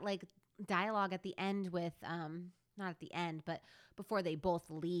has that like dialogue at the end with not at the end, but before they both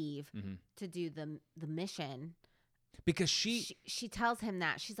leave to do the mission. Because she tells him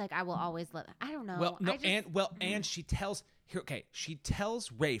that she's like, I will always love. I don't know. Well, no, and she tells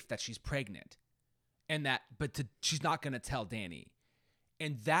Rafe that she's pregnant, and she's not going to tell Danny,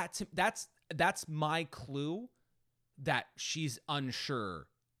 and that's my clue that she's unsure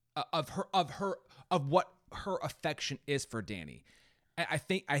of what her affection is for Danny. And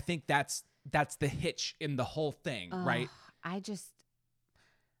I think that's the hitch in the whole thing, right?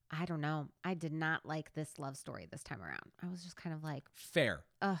 I don't know. I did not like this love story this time around. I was just kind of like, fair.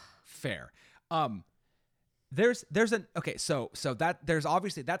 Ugh. Fair. There's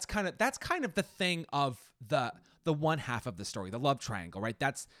obviously that's kind of the thing of the one half of the story, the love triangle, right?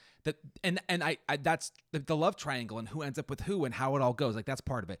 That's that's the love triangle and who ends up with who and how it all goes. Like that's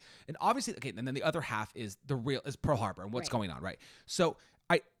part of it. And obviously, okay, and then the other half is Pearl Harbor and what's going on, right? So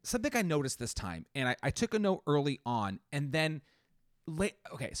something I noticed this time, and I took a note early on, and then late.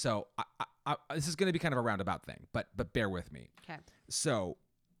 Okay, so this is going to be kind of a roundabout thing, but bear with me. Okay. So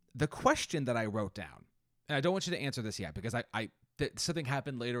the question that I wrote down, and I don't want you to answer this yet because something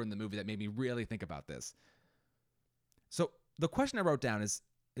happened later in the movie that made me really think about this. So the question I wrote down is,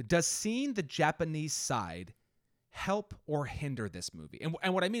 does seeing the Japanese side help or hinder this movie?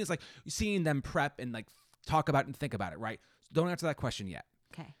 And what I mean is like seeing them prep and like talk about it and think about it, right? So don't answer that question yet.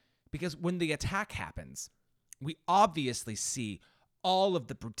 Okay. Because when the attack happens, we obviously see all of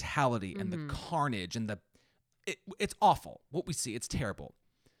the brutality and the carnage and it's awful. What we see, it's terrible.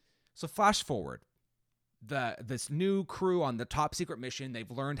 So flash forward. This new crew on the top secret mission,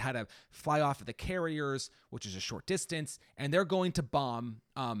 they've learned how to fly off of the carriers, which is a short distance, and they're going to bomb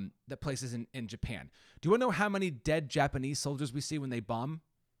the places in Japan. Do you want to know how many dead Japanese soldiers we see when they bomb?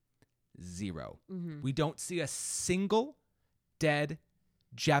 0. We don't see a single dead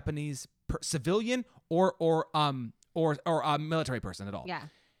Japanese civilian or military person at all. Yeah.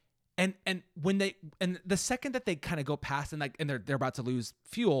 And when the second that they kind of go past and they're about to lose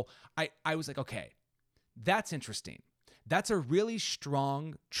fuel, I was like, okay, that's interesting. that's a really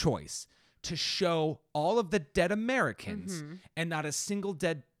strong choice to show all of the dead Americans and not a single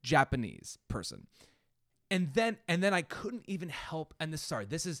dead Japanese person. And then I couldn't even help. And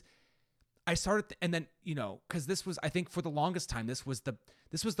I started, and then, because this was, I think for the longest time, this was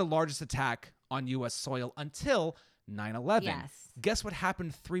the largest attack on U.S. soil until 9/11. Yes. Guess what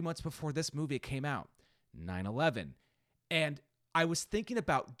happened 3 months before this movie came out? 9/11. And I was thinking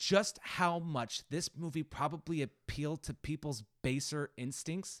about just how much this movie probably appealed to people's baser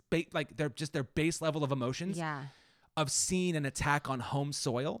instincts, like their base level of emotions. Yeah. Of seeing an attack on home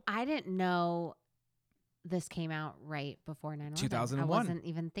soil. I didn't know this came out right before 9/11. 2001. I wasn't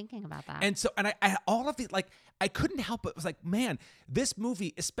even thinking about that. And so, and I all of the, like, I couldn't help but was like, man, this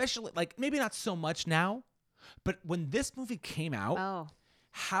movie, especially, like, maybe not so much now, but when this movie came out,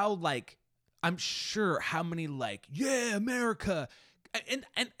 how, like, I'm sure how many, like, yeah, America. And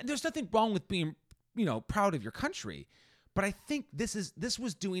there's nothing wrong with being, proud of your country. But I think this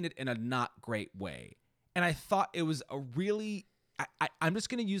was doing it in a not great way. And I thought it was a really, I'm just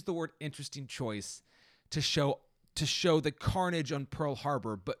going to use the word interesting choice to show the carnage on Pearl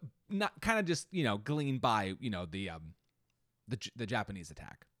Harbor, but not kind of just, glean by, the Japanese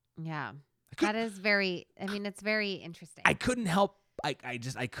attack. Yeah. That is very, it's very interesting. I couldn't help. I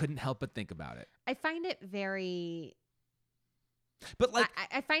couldn't help but think about it. I find it very, but like,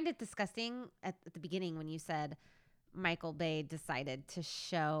 I find it disgusting at the beginning when you said Michael Bay decided to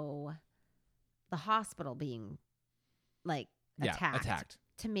show the hospital being like attacked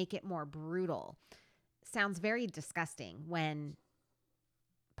to make it more brutal. Sounds very disgusting when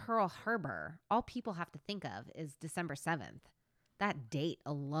Pearl Harbor, all people have to think of is December 7th. That date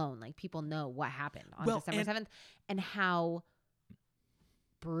alone, like, people know what happened on December 7th and how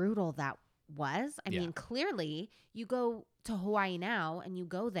brutal that was. I mean, clearly you go to Hawaii now and you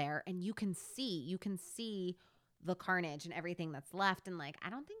go there and you can see the carnage and everything that's left. And, like, I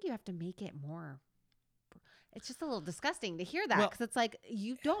don't think you have to make it more. It's just a little disgusting to hear that, because it's like,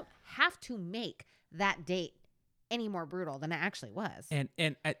 you don't have to make that date any more brutal than it actually was.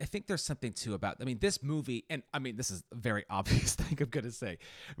 And I think there's something too about, this movie, and this is a very obvious thing I'm going to say,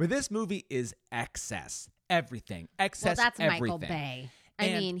 but this movie is excess. Everything. Excess. Well, that's everything. Michael Bay.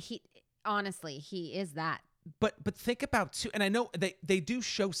 He is that. But think about too, and I know they do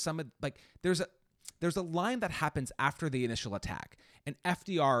show some of, like, there's a line that happens after the initial attack, and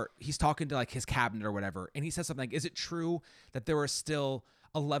FDR, he's talking to, like, his cabinet or whatever, and he says something like, is it true that there are still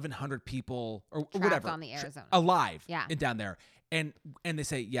 1,100 people or whatever on the Arizona alive and down there? And they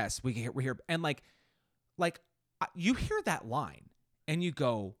say, yes, we're here. And like you hear that line and you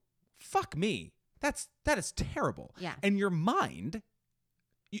go, fuck me. That is terrible. Yeah. And your mind,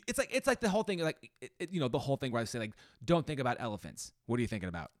 it's like the whole thing, like, the whole thing where I say, like, don't think about elephants. What are you thinking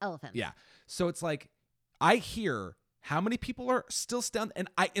about? Elephants. Yeah. So it's like, I hear how many people are still stunned, and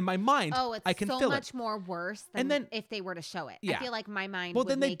in my mind, I can so feel much more worse than then, if they were to show it. Yeah. I feel like my mind. Well,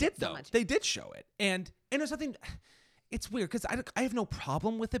 would then they make did it so though. much. They did show it, and there's something. It's weird because I have no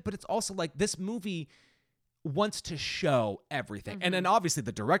problem with it, but it's also like this movie wants to show everything, and then obviously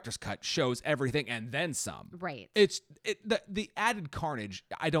the director's cut shows everything and then some. Right. The added carnage.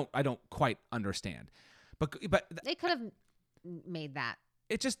 I don't quite understand, but they could have made that.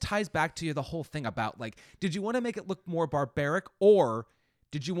 It just ties back to the whole thing about, like, did you want to make it look more barbaric, or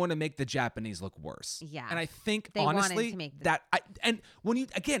did you want to make the Japanese look worse? Yeah. And I think, they honestly, wanted to make and when you,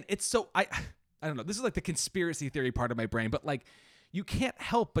 again, it's so, I don't know, this is like the conspiracy theory part of my brain, but, like, you can't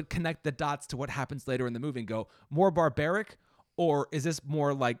help but connect the dots to what happens later in the movie and go, more barbaric, or is this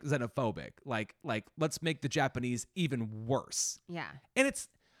more, like, xenophobic? Like let's make the Japanese even worse. Yeah. And it's,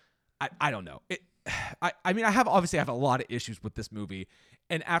 I don't know. I have a lot of issues with this movie.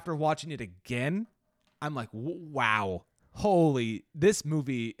 And after watching it again, I'm like, wow, this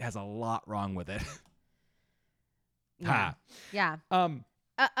movie has a lot wrong with it. Yeah. Yeah.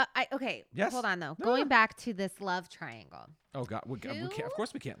 Okay. Yes? Hold on though. No. Going back to this love triangle. Oh God, we can't. Of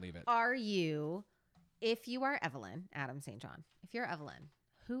course, we can't leave it. Are you, if you are Evelyn, Adam St. John, if you're Evelyn,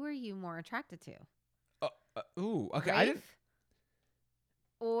 who are you more attracted to? Okay. Rafe I didn't.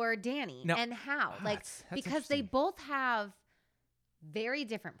 Or Danny, No. and how? Like, That's because they interesting. both have very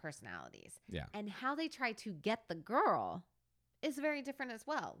different personalities. Yeah. And how they try to get the girl is very different as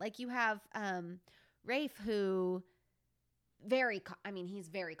well. Like, you have Rafe, who he's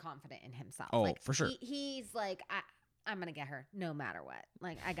very confident in himself. Oh, like, for sure. He's like, I'm gonna get her no matter what.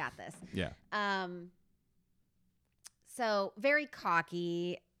 Like, I got this. Yeah. So very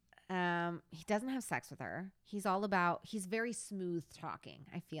cocky. He doesn't have sex with her. He's very smooth talking,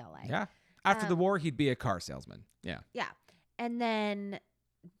 I feel like. Yeah. After the war, he'd be a car salesman. Yeah. Yeah. And then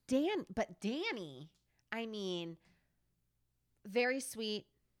Danny, I mean, very sweet.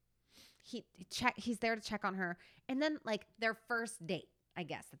 He's there to check on her. And then like their first date, I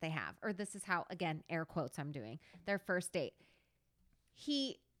guess, that they have, or this is how, again, air quotes I'm doing, their first date.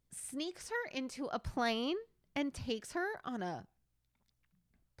 He sneaks her into a plane and takes her on a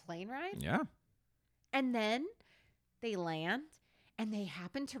plane ride. Yeah. And then they land and they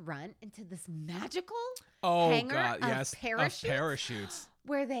happen to run into this magical hangar of parachutes.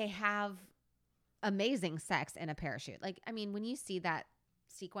 where they have amazing sex in a parachute. Like, I mean, when you see that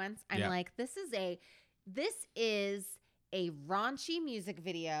sequence, I'm like, this is a raunchy music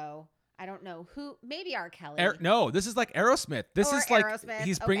video. I don't know who, maybe R. Kelly. No, this is like Aerosmith. This Or is like Aerosmith,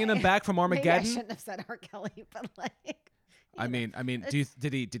 he's bringing okay. them back from Armageddon. Maybe I shouldn't have said R. Kelly, but like. I mean,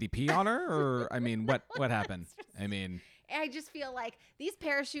 did he pee on her, or I mean, what happened? I mean, I just feel like these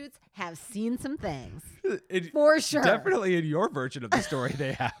parachutes have seen some things. it, For sure. Definitely in your version of the story,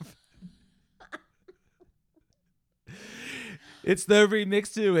 they have. It's the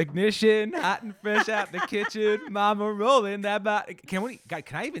remix to Ignition, hot and fresh out the kitchen. Mama rolling that body. Can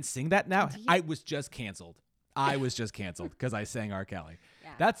I even sing that now? I was just canceled because I sang R. Kelly.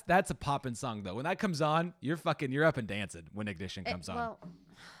 Yeah. That's a poppin' song though. When that comes on, you're up and dancing when Ignition comes on. Well,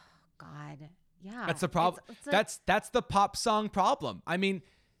 God, yeah. That's the problem. That's the pop song problem. I mean,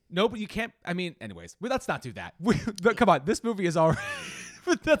 no, but you can't. I mean, anyways, let's not do that. Come on, this movie is already.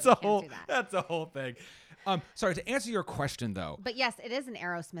 That's a whole thing. Sorry, to answer your question though. But yes, it is an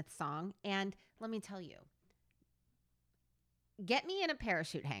Aerosmith song, and let me tell you, get me in a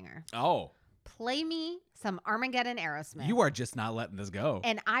parachute hangar. Oh. Play me some Armageddon Aerosmith. You are just not letting this go.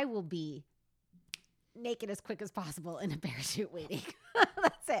 And I will be naked as quick as possible in a parachute waiting.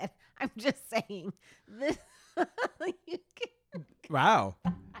 That's it. I'm just saying. This. Wow.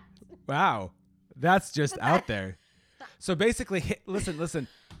 That's just out there. So basically, listen.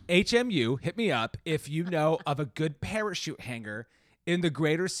 HMU, hit me up if you know of a good parachute hangar in the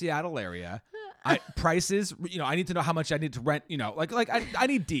greater Seattle area. Prices, I need to know how much I need to rent, I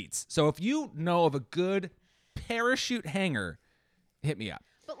need deets. So if you know of a good parachute hangar, hit me up.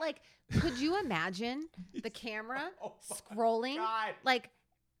 But like, could you imagine the camera scrolling? Like,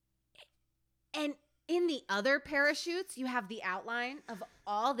 and in the other parachutes, you have the outline of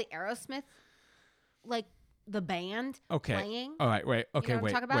all the Aerosmith, like the band playing. All right, wait. Okay,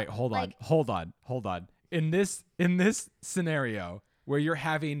 wait. Hold on. In this scenario where you're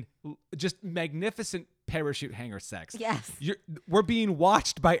having just magnificent parachute hangar sex. Yes. We're being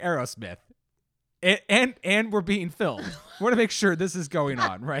watched by Aerosmith. And we're being filmed. We want to make sure this is going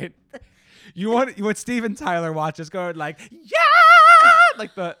on, right? You want Steven Tyler watches going like, yeah!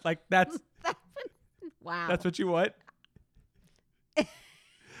 That's wow. That's what you want?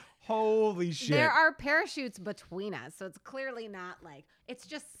 Holy shit. There are parachutes between us, so it's clearly not like, it's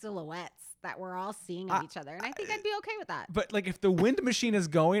just silhouettes that we're all seeing of each other. And I think I'd be okay with that. But like, if the wind machine is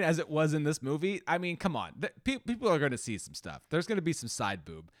going as it was in this movie, I mean, come on. People are going to see some stuff. There's going to be some side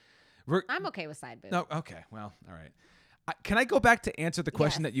boob. I'm okay with side boob. No, okay. Well, all right. Can I go back to answer the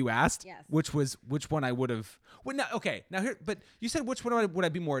question that you asked? Yes. Which was which one I would have. Well, no, okay. Now here, but you said which one would I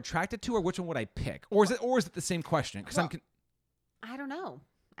be more attracted to, or which one would I pick, or is it the same question? Because I don't know,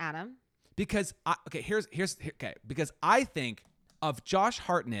 Adam. Because because I think of Josh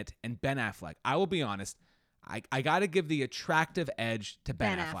Hartnett and Ben Affleck. I will be honest. I got to give the attractive edge to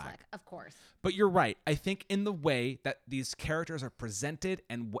Ben Affleck, of course. But you're right. I think in the way that these characters are presented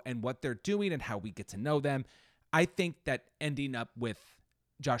and what they're doing and how we get to know them, I think that ending up with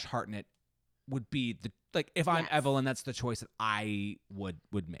Josh Hartnett would be if I'm Evelyn, that's the choice that I would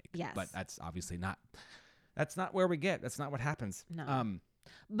make. Yes. But that's obviously not. That's not where we get. That's not what happens. No.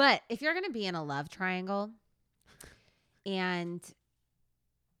 But if you're going to be in a love triangle and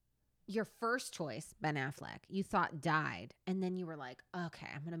your first choice, Ben Affleck, you thought died, and then you were like, okay,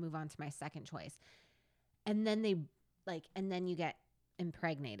 I'm going to move on to my second choice. And then and then you get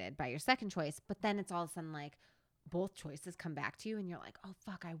impregnated by your second choice, but then it's all of a sudden like both choices come back to you and you're like, oh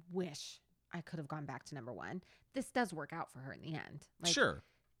fuck, I wish I could have gone back to number one. This does work out for her in the end. Sure.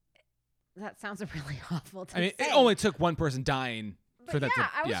 That sounds really awful to I mean, say. it only took one person dying for that.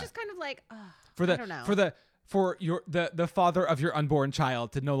 I was just kind of like, oh, I don't know. For the father of your unborn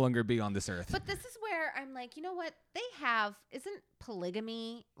child to no longer be on this earth. But this is where I'm like, you know what? Isn't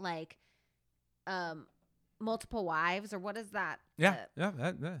polygamy like multiple wives, or what is that? Yeah.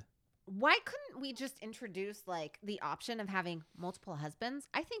 Why couldn't we just introduce like the option of having multiple husbands?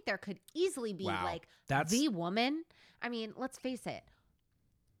 I think there could easily be the woman. I mean, let's face it.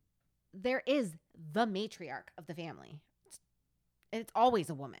 There is the matriarch of the family. It's always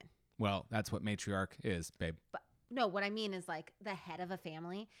a woman. Well, that's what matriarch is, babe. But no, what I mean is like the head of a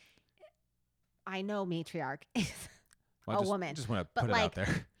family. I know matriarch is Well, a woman. Just want to But, put it out like,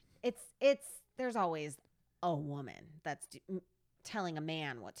 there. It's there's always a woman that's telling a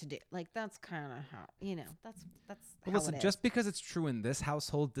man what to do. Like that's kind of how that's Well, how listen, it is. just because it's true in this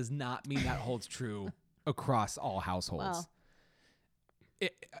household does not mean that holds true across all households.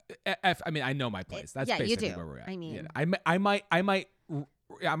 Well, I mean, I know my place. That's yeah, you basically do. where we're at. I mean-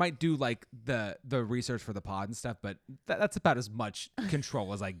 I might do like the research for the pod and stuff, but that's about as much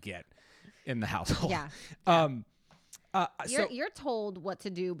control as I get in the household. Yeah. You're told what to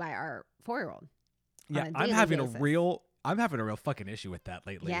do by our 4-year-old. Yeah, I'm having a real fucking issue with that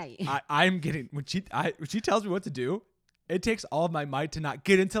lately. Yeah. I'm getting when she tells me what to do, it takes all of my might to not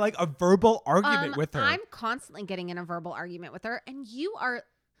get into like a verbal argument with her. I'm constantly getting in a verbal argument with her, and you are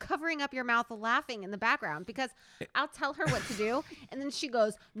covering up your mouth laughing in the background because I'll tell her what to do, and then she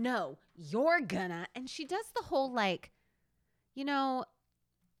goes, "No, you're gonna," and she does the whole like, oh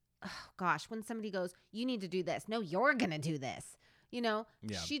gosh, when somebody goes, "You need to do this," "No, you're gonna do this,"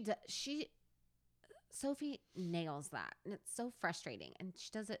 Yeah. Sophie nails that, and it's so frustrating, and she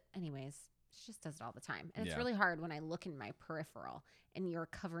does it anyways. She just does it all the time, and it's Yeah. really hard when I look in my peripheral and you're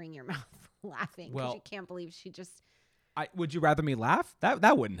covering your mouth laughing because Well- you can't believe she just. Would you rather me laugh?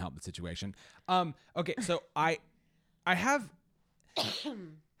 That wouldn't help the situation. Okay, so I have.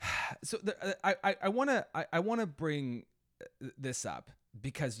 So I wanna bring this up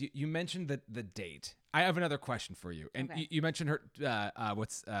because you mentioned the date. I have another question for you, and Okay. you mentioned her.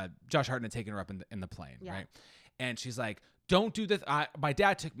 Josh Hartnett taking her up in the plane, Yeah. right? And she's like, "Don't do this." My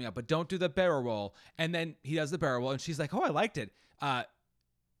dad took me up, but don't do the barrel roll. And then he does the barrel roll, and she's like, "Oh, I liked it."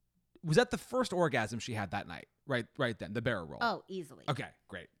 Was that the first orgasm she had that night? Right then, the barrel roll. Oh, easily. Okay,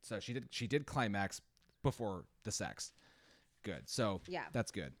 great. So she did climax before the sex. Good. So Yeah.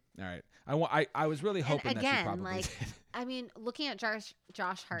 that's good. All right. I was really hoping And that she again, probably like, did. I mean, looking at Josh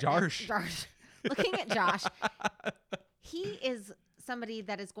Hartnett. Josh. Looking at Josh, he is somebody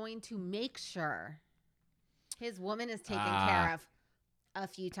that is going to make sure his woman is taken care of a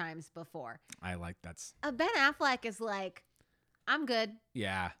few times before. I like that's Ben Affleck is like, I'm good.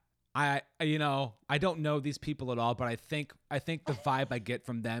 yeah. I don't know these people at all, but I think the vibe I get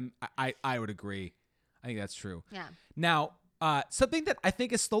from them, I would agree. I think that's true. Yeah. Now, something that I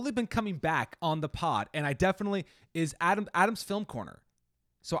think has slowly been coming back on the pod, and I definitely is Adam's Film Corner.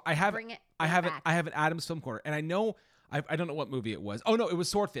 So I have Bring it I have back. I have an Adam's Film Corner, and I know I don't know what movie it was. Oh no, it was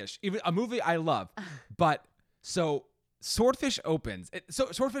Swordfish. Even a movie I love, but so. Swordfish opens.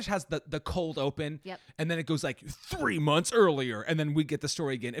 Swordfish has the cold open, Yep. and then it goes like 3 months earlier, and then we get the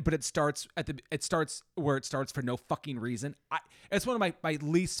story again. But it starts where it starts for no fucking reason. It's one of my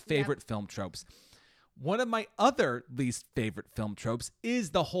least favorite film tropes. One of my other least favorite film tropes is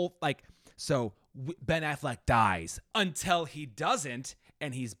the whole like Ben Affleck dies until he doesn't,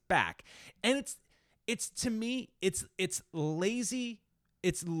 and he's back, and it's to me it's lazy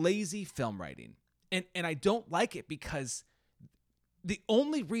film writing. And I don't like it because the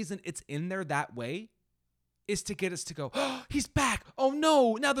only reason it's in there that way is to get us to go, oh, he's back. Oh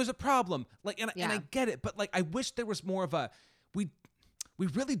no, now there's a problem. Like, and I get it, but like, I wish there was more of a, we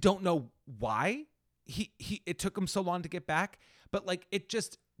really don't know why it took him so long to get back, but like,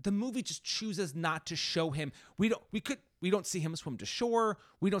 the movie just chooses not to show him. We don't see him swim to shore.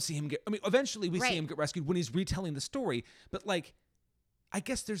 We don't see him eventually we see him get rescued when he's retelling the story, but like, I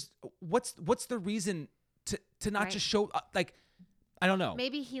guess there's what's the reason to not just show like I don't know.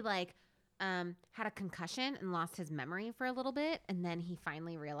 Maybe he like had a concussion and lost his memory for a little bit, and then he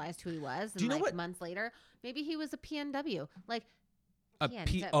finally realized who he was. And you know what? Months later, maybe he was a PNW, like A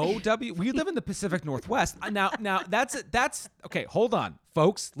PNW. POW? We live in the Pacific Northwest. Now that's okay. Hold on,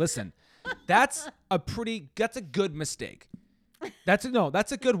 folks. Listen, that's a good mistake. That's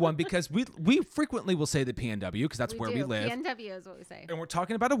a good one because we frequently will say the PNW because that's where we live. PNW is what we say. And we're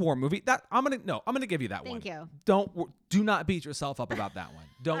talking about a war movie. That I'm gonna give you that one. Thank you. Do not beat yourself up about that one.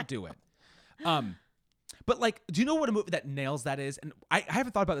 Don't do it. But like, do you know what a movie that nails that is? And I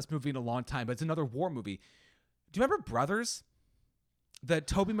haven't thought about this movie in a long time, but it's another war movie. Do you remember Brothers? The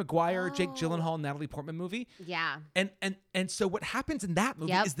Tobey Maguire, Jake Gyllenhaal, Natalie Portman movie? Yeah. And so what happens in that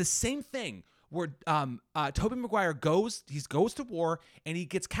movie Yep. is the same thing where Tobey Maguire goes to war and he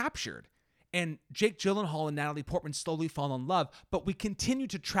gets captured. And Jake Gyllenhaal and Natalie Portman slowly fall in love, but we continue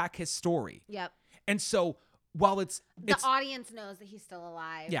to track his story. Yep. And so while The audience knows that he's still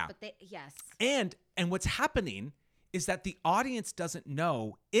alive. Yeah. But yes. and what's happening is that the audience doesn't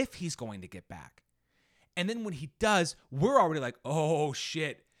know if he's going to get back. And then when he does, we're already like, oh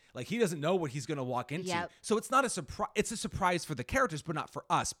shit. Like he doesn't know what he's going to walk into. Yep. So it's not a surprise. It's a surprise for the characters, but not for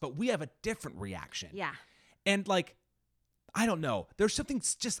us. But we have a different reaction. Yeah. And like, I don't know. There's something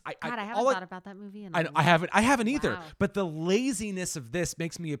just God, I haven't all thought about that movie in a I haven't either. Wow. But the laziness of this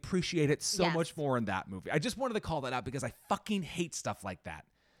makes me appreciate it so Yes. much more in that movie. I just wanted to call that out because I fucking hate stuff like that.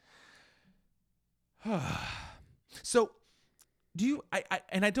 So, do you?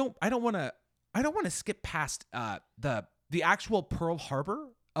 I don't want to skip past the actual Pearl Harbor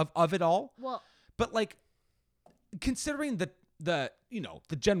of it all. Well, But like, considering the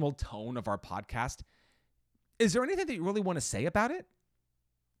general tone of our podcast, is there anything that you really want to say about it?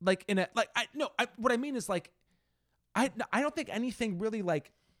 Like what I mean is like, I don't think anything really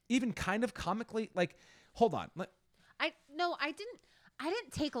like even kind of comically like. Hold on, I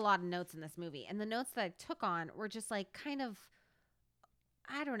didn't take a lot of notes in this movie, and the notes that I took on were just like kind of,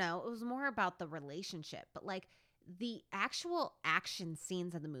 I don't know, it was more about the relationship, but like the actual action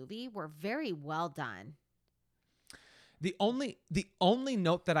scenes of the movie were very well done. The only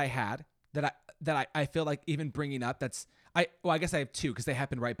note that I had that I feel like even bringing up I guess I have two because they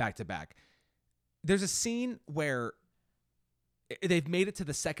happen right back to back. There's a scene where they've made it to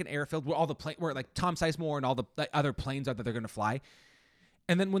the second airfield where like Tom Sizemore and all the other planes are that they're going to fly.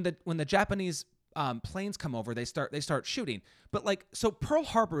 And then when the Japanese planes come over, they start shooting. But like, so Pearl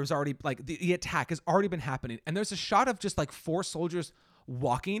Harbor is already like the attack has already been happening, and there's a shot of just like 4 soldiers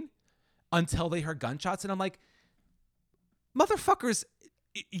walking until they heard gunshots, and I'm like, motherfuckers,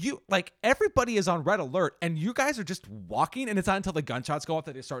 you like everybody is on red alert, and you guys are just walking, and it's not until the gunshots go off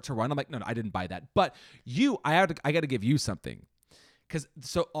that they start to run. I'm like, no, I didn't buy that. But I got to give you something. Because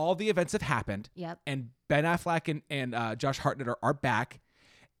so all the events have happened, Yep. and Ben Affleck and Josh Hartnett are back,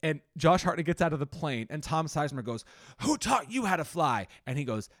 and Josh Hartnett gets out of the plane, and Tom Sizemore goes, "Who taught you how to fly?" And he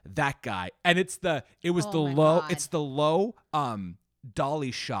goes, "That guy." And it's the low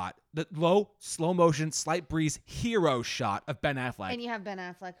dolly shot, the low slow motion slight breeze hero shot of Ben Affleck. And you have Ben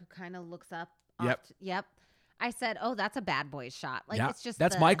Affleck who kind of looks up. Yep. Yep. I said, "Oh, that's a Bad Boys shot." Like it's just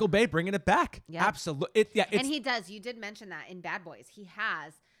that's Michael Bay bringing it back. Yep. Absolutely. And he does. You did mention that in Bad Boys, he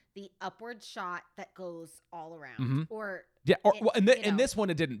has the upward shot that goes all around, Mm-hmm. or in this one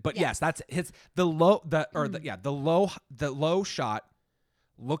it didn't. But yes, that's the low shot,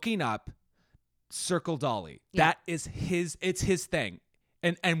 looking up, circle dolly. Yeah. That is his thing,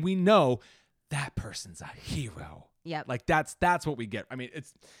 and we know that person's a hero. Yep. Like that's what we get. I mean,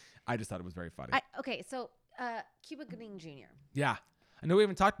 I just thought it was very funny. Okay, so Cuba Gooding Jr. Yeah, I know we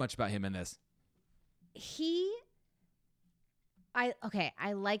haven't talked much about him in this. I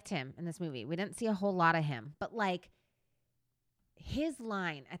liked him in this movie. We didn't see a whole lot of him, but like his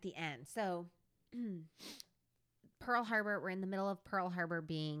line at the end. So Pearl Harbor, we're in the middle of Pearl Harbor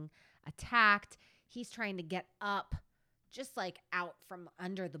being attacked. He's trying to get up, just like out from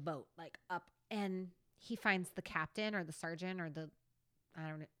under the boat, like up, and he finds the captain or the sergeant or the I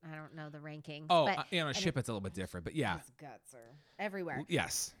don't know the ranking. Oh, but, on a ship it's a little bit different, but yeah. his guts are everywhere.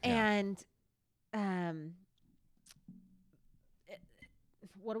 Yes. Yeah. And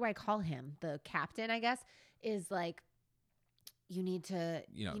what do I call him? The captain, I guess, is like, you need to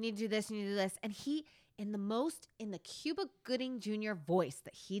do this, you need to do this. And he, in the Cuba Gooding Jr. voice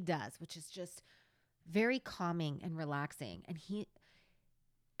that he does, which is just very calming and relaxing.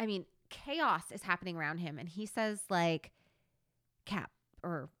 And chaos is happening around him. And he says like, Cap,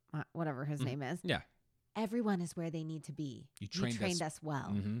 or whatever his name is. Yeah. Everyone is where they need to be. You trained us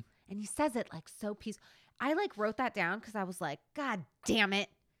well. Mm-hmm. And he says it like so peaceful. I like wrote that down because I was like, God damn it,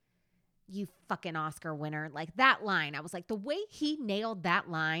 you fucking Oscar winner. Like that line. I was like, the way he nailed that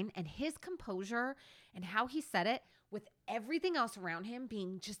line and his composure and how he said it with everything else around him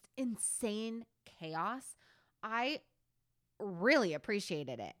being just insane chaos. I really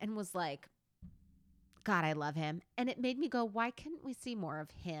appreciated it and was like, God, I love him. And it made me go, why couldn't we see more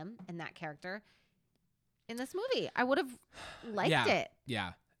of him and that character in this movie? I would have liked it.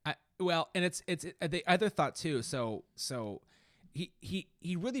 Yeah. And it's the other thought too. So he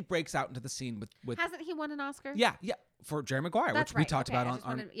really breaks out into the scene with Hasn't he won an Oscar? Yeah, for Jerry Maguire, That's which we right. talked Okay, about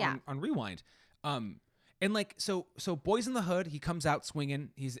on Rewind. And like so Boys in the Hood, he comes out swinging.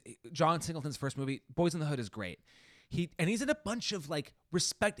 He's John Singleton's first movie. Boys in the Hood is great. He's in a bunch of like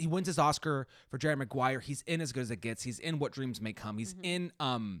respect. He wins his Oscar for Jerry Maguire. He's in As Good as It Gets. He's in What Dreams May Come. He's in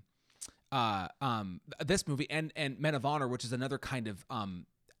this movie and Men of Honor, which is another kind of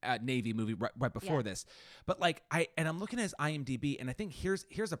Navy movie right before this. But like I'm looking at his IMDb, and I think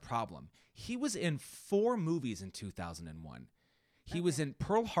here's a problem. He was in 4 movies in 2001. He was in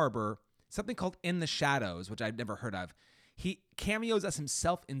Pearl Harbor, something called In the Shadows, which I'd never heard of. He cameos as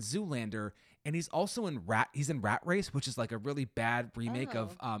himself in Zoolander, and he's also in Rat Race, which is like a really bad remake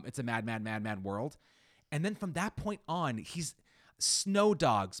of It's a Mad, Mad, Mad, Mad World. And then from that point on, he's Snow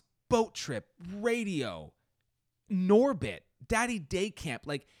Dogs, Boat Trip, Radio, Norbit, Daddy Day Camp,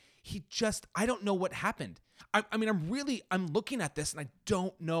 like I don't know what happened. I mean, I'm looking at this and I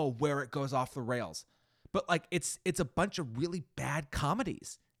don't know where it goes off the rails, but like it's a bunch of really bad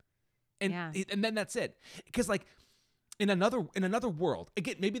comedies, and and then that's it. Because like in another world,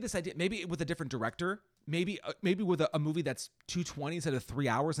 again, maybe this idea, maybe with a different director, maybe with a movie that's 220 instead of 3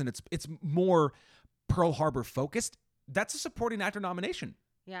 hours, and it's more Pearl Harbor focused. That's a supporting actor nomination.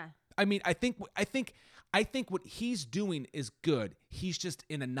 Yeah. I mean, I think what he's doing is good. He's just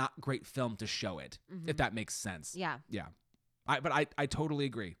in a not great film to show it, if that makes sense. Yeah. Yeah. I totally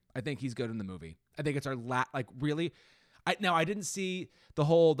agree. I think he's good in the movie. I think it's our really. I didn't see the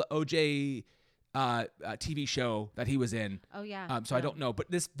OJ TV show that he was in. Oh yeah. So I don't know, but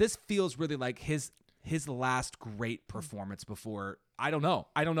this feels really like his last great performance before. I don't know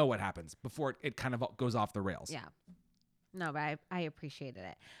what happens before it kind of goes off the rails. Yeah. No, but I appreciated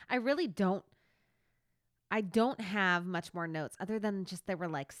it. I don't have much more notes other than just there were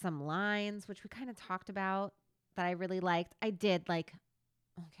like some lines, which we kind of talked about, that I really liked. I did like,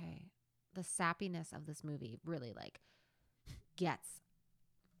 okay, the sappiness of this movie really like gets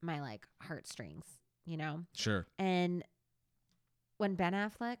my like heartstrings, you know? Sure. And when Ben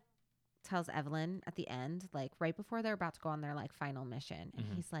Affleck tells Evelyn at the end, like right before they're about to go on their like final mission, and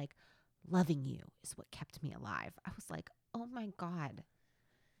he's like, loving you is what kept me alive. I was like, oh my God.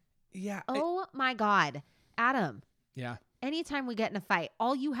 Yeah. Oh my God. Adam. Yeah. Anytime we get in a fight,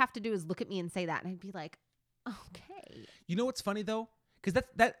 all you have to do is look at me and say that. And I'd be like, okay. You know what's funny though? Because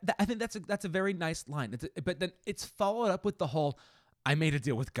that I think that's a very nice line. But then it's followed up with the whole, I made a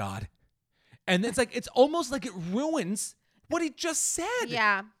deal with God. And it's like, it's almost like it ruins what he just said.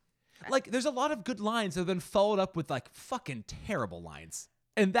 Yeah. Like there's a lot of good lines that have been followed up with like fucking terrible lines.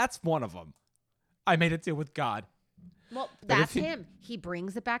 And that's one of them. I made a deal with God. Well, that's him. He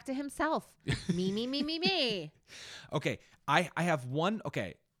brings it back to himself. Me. Okay. I have one.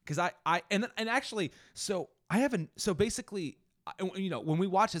 Okay. Because I actually, so I haven't, so basically, you know, when we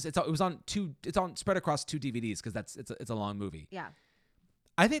watch this, it's on spread across 2 DVDs because it's a long movie. Yeah.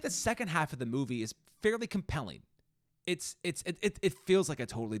 I think the second half of the movie is fairly compelling. It feels like a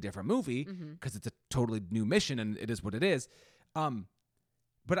totally different movie because it's a totally new mission and it is what it is.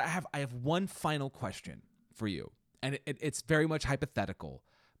 But I have one final question for you, and it's very much hypothetical,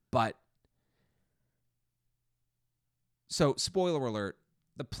 but so spoiler alert,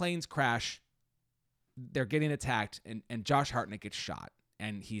 the planes crash, they're getting attacked, and Josh Hartnett gets shot,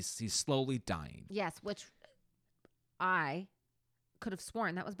 and he's slowly dying. Yes, which I could have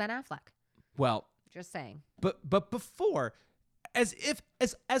sworn that was Ben Affleck. Well, just saying. But before, as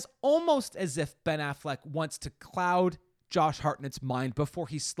almost as if Ben Affleck wants to cloud Josh Hartnett's mind before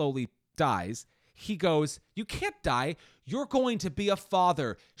he slowly dies, he goes, "You can't die. You're going to be a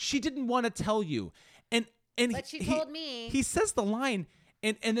father. She didn't want to tell you." But she told me. He says the line,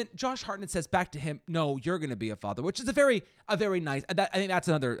 and then Josh Hartnett says back to him, "No, you're going to be a father," which is a very nice. I think that's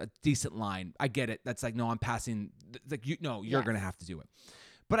another decent line. I get it. That's like, no, I'm passing. Like, you're going to have to do it.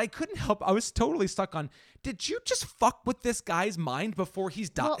 But I couldn't help. I was totally stuck on. Did you just fuck with this guy's mind before he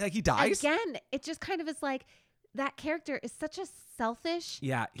dies? Again, it just kind of is like that character is such a selfish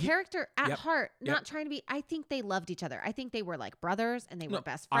character at heart, not trying to be. I think they loved each other. I think they were like brothers and they were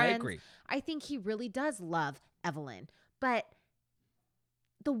best friends. I agree. I think he really does love Evelyn, but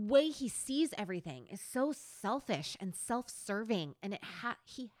the way he sees everything is so selfish and self-serving, and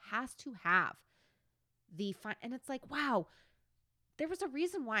he has to have the fun. And it's like, wow. There was a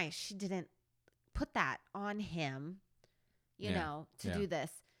reason why she didn't put that on him, you know, to do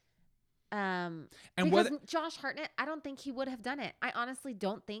this. And because Josh Hartnett, I don't think he would have done it. I honestly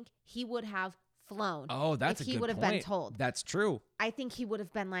don't think he would have flown. Oh, that's a good point. He would have been told. That's true. I think he would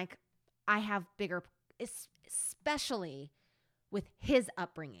have been like, I have bigger, especially with his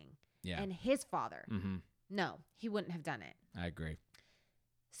upbringing and his father. Mm-hmm. No, he wouldn't have done it. I agree.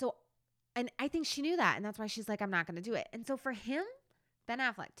 So, and I think she knew that, and that's why she's like, I'm not going to do it. And so for him, Ben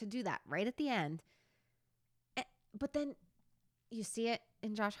Affleck, to do that right at the end, but then you see it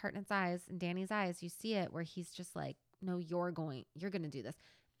in Josh Hartnett's eyes and Danny's eyes. You see it where he's just like, no, you're going to do this.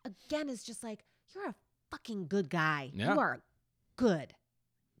 Again, it's just like, you're a fucking good guy. Yeah. You are a good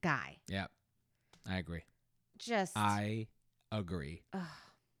guy. Yeah, I agree. I agree.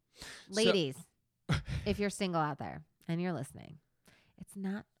 Ladies, if you're single out there and you're listening, it's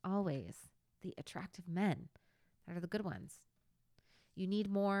not always the attractive men that are the good ones. You need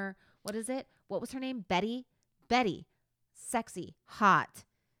more. What is it? What was her name? Betty. Sexy, hot,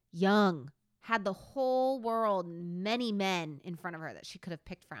 young, had the whole world, many men in front of her that she could have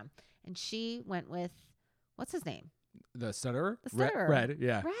picked from. And she went with, what's his name? The stutterer? The stutterer. Red,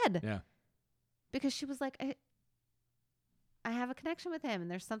 yeah. Red. Yeah. Because she was like, I have a connection with him,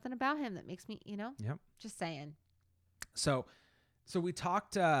 and there's something about him that makes me, Yep. just saying. So we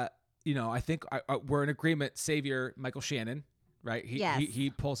talked. I think we're in agreement. Savior Michael Shannon, right? He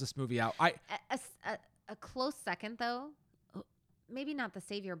pulls this movie out. A close second, though, maybe not the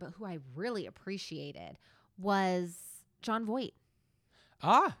savior, but who I really appreciated was Jon Voight.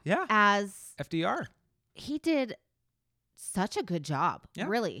 Yeah. As FDR. he did such a good job. Yeah.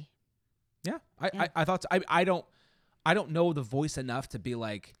 Really. Yeah. I thought so. I don't know the voice enough to be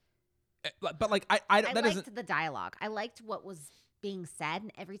like, but like I that liked doesn't. the dialogue. I liked what was being said,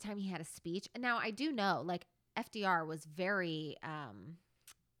 and every time he had a speech. And now I do know, like, FDR was very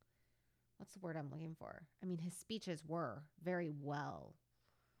what's the word I'm looking for? I mean, his speeches were very well.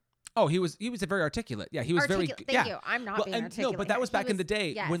 Oh, he was very articulate. Yeah, he was very. Thank you. I'm not being articulate. No, but that was back in the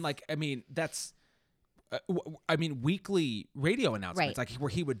day yes. when, like, I mean, that's. Weekly radio announcements, right. like where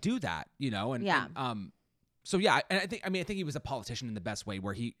he would do that, and yeah. So yeah, and I think he was a politician in the best way,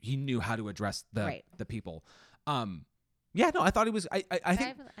 where he knew how to address the people. Yeah, no, I thought he was.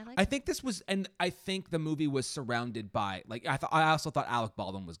 I think this was, and I think the movie was surrounded by, like, I also thought Alec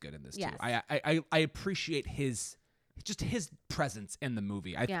Baldwin was good in this too. I appreciate his presence in the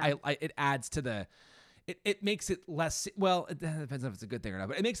movie. It adds to the. It makes it less, well, it depends if it's a good thing or not,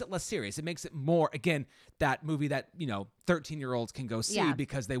 but it makes it less serious. It makes it more, again, that movie that, 13-year-olds can go see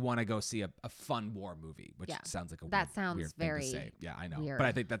because they want to go see a fun war movie, which sounds like a weird thing to say. Yeah, I know. Weird. But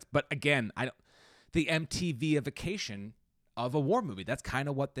I think but again, the MTV-ification of a war movie, that's kind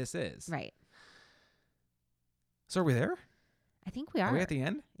of what this is. Right. So are we there? I think we are. Are we at the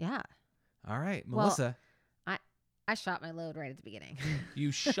end? Yeah. All right, Melissa. Well, I shot my load right at the beginning.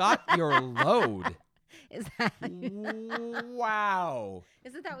 You shot your load. Is that wow?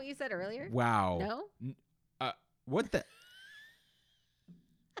 Isn't that what you said earlier? Wow. No. What the?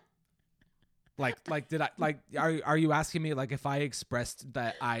 like did I like? Are you asking me, like, if I expressed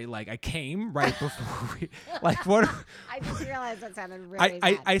that I came right before we, like, what? I just realized that sounded really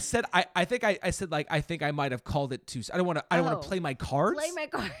bad. I said I think I might have called it too. I don't want to play my cards. Play my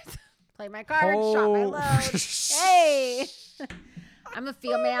cards. Play my cards. Shot my load. Hey. I'm a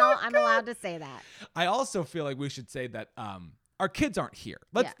female. I'm allowed to say that. I also feel like we should say that our kids aren't here.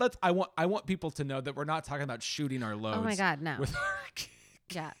 Let's I want people to know that we're not talking about shooting our loads. Oh my God, no. With our kids.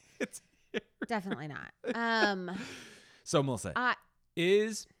 Yeah. Definitely not. So Melissa,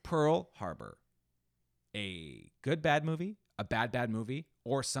 is Pearl Harbor a good bad movie, a bad movie,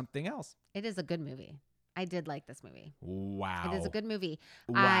 or something else? It is a good movie. I did like this movie. Wow. It is a good movie.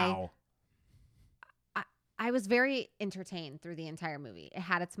 Wow. I was very entertained through the entire movie. It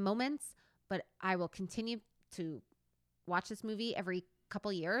had its moments, but I will continue to watch this movie every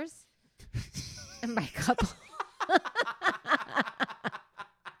couple years. And by couple.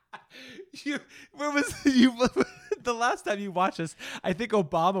 The last time you watched this, I think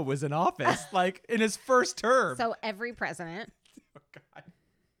Obama was in office, like in his first term. So every president. Oh God.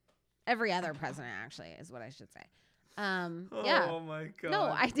 Every other president, actually, is what I should say. Yeah. Oh my God. No,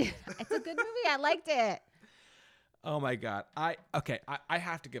 I did. It's a good movie. I liked it. Oh my God. I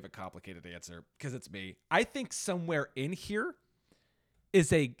have to give a complicated answer because it's me. I think somewhere in here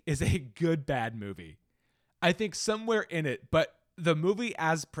is a good bad movie. I think somewhere in it, but the movie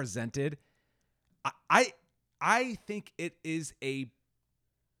as presented, I think it is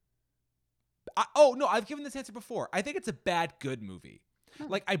I've given this answer before. I think it's a bad good movie.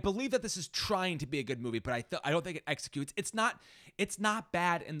 Like, I believe that this is trying to be a good movie, but I don't think it executes. It's not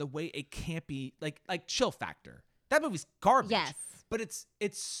bad in the way it can't be, like Chill Factor. That movie's garbage. Yes. But it's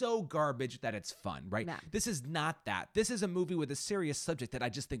so garbage that it's fun, right? No. This is not that. This is a movie with a serious subject that I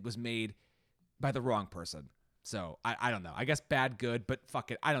just think was made by the wrong person. So I don't know. I guess bad, good, but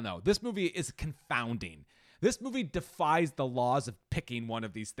fuck it. I don't know. This movie is confounding. This movie defies the laws of picking one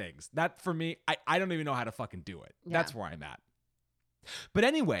of these things. That, for me, I don't even know how to fucking do it. Yeah. That's where I'm at. But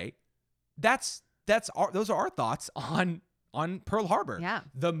anyway, those are our thoughts on Pearl Harbor. Yeah.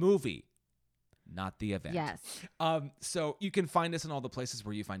 The movie, not the event. Yes. So you can find us in all the places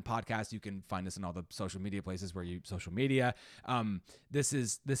where you find podcasts. You can find us in all the social media places where you social media. This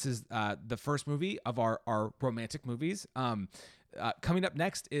is the first movie of our romantic movies. Coming up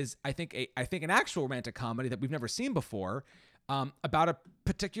next is I think an actual romantic comedy that we've never seen before, about a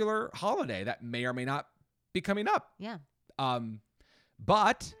particular holiday that may or may not be coming up. Yeah.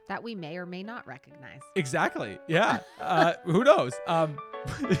 But that we may or may not recognize. Exactly. Yeah. Who knows?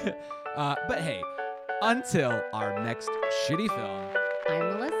 But hey, until our next shitty film,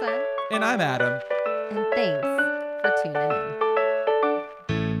 I'm Melissa. And I'm Adam. And thanks for tuning in.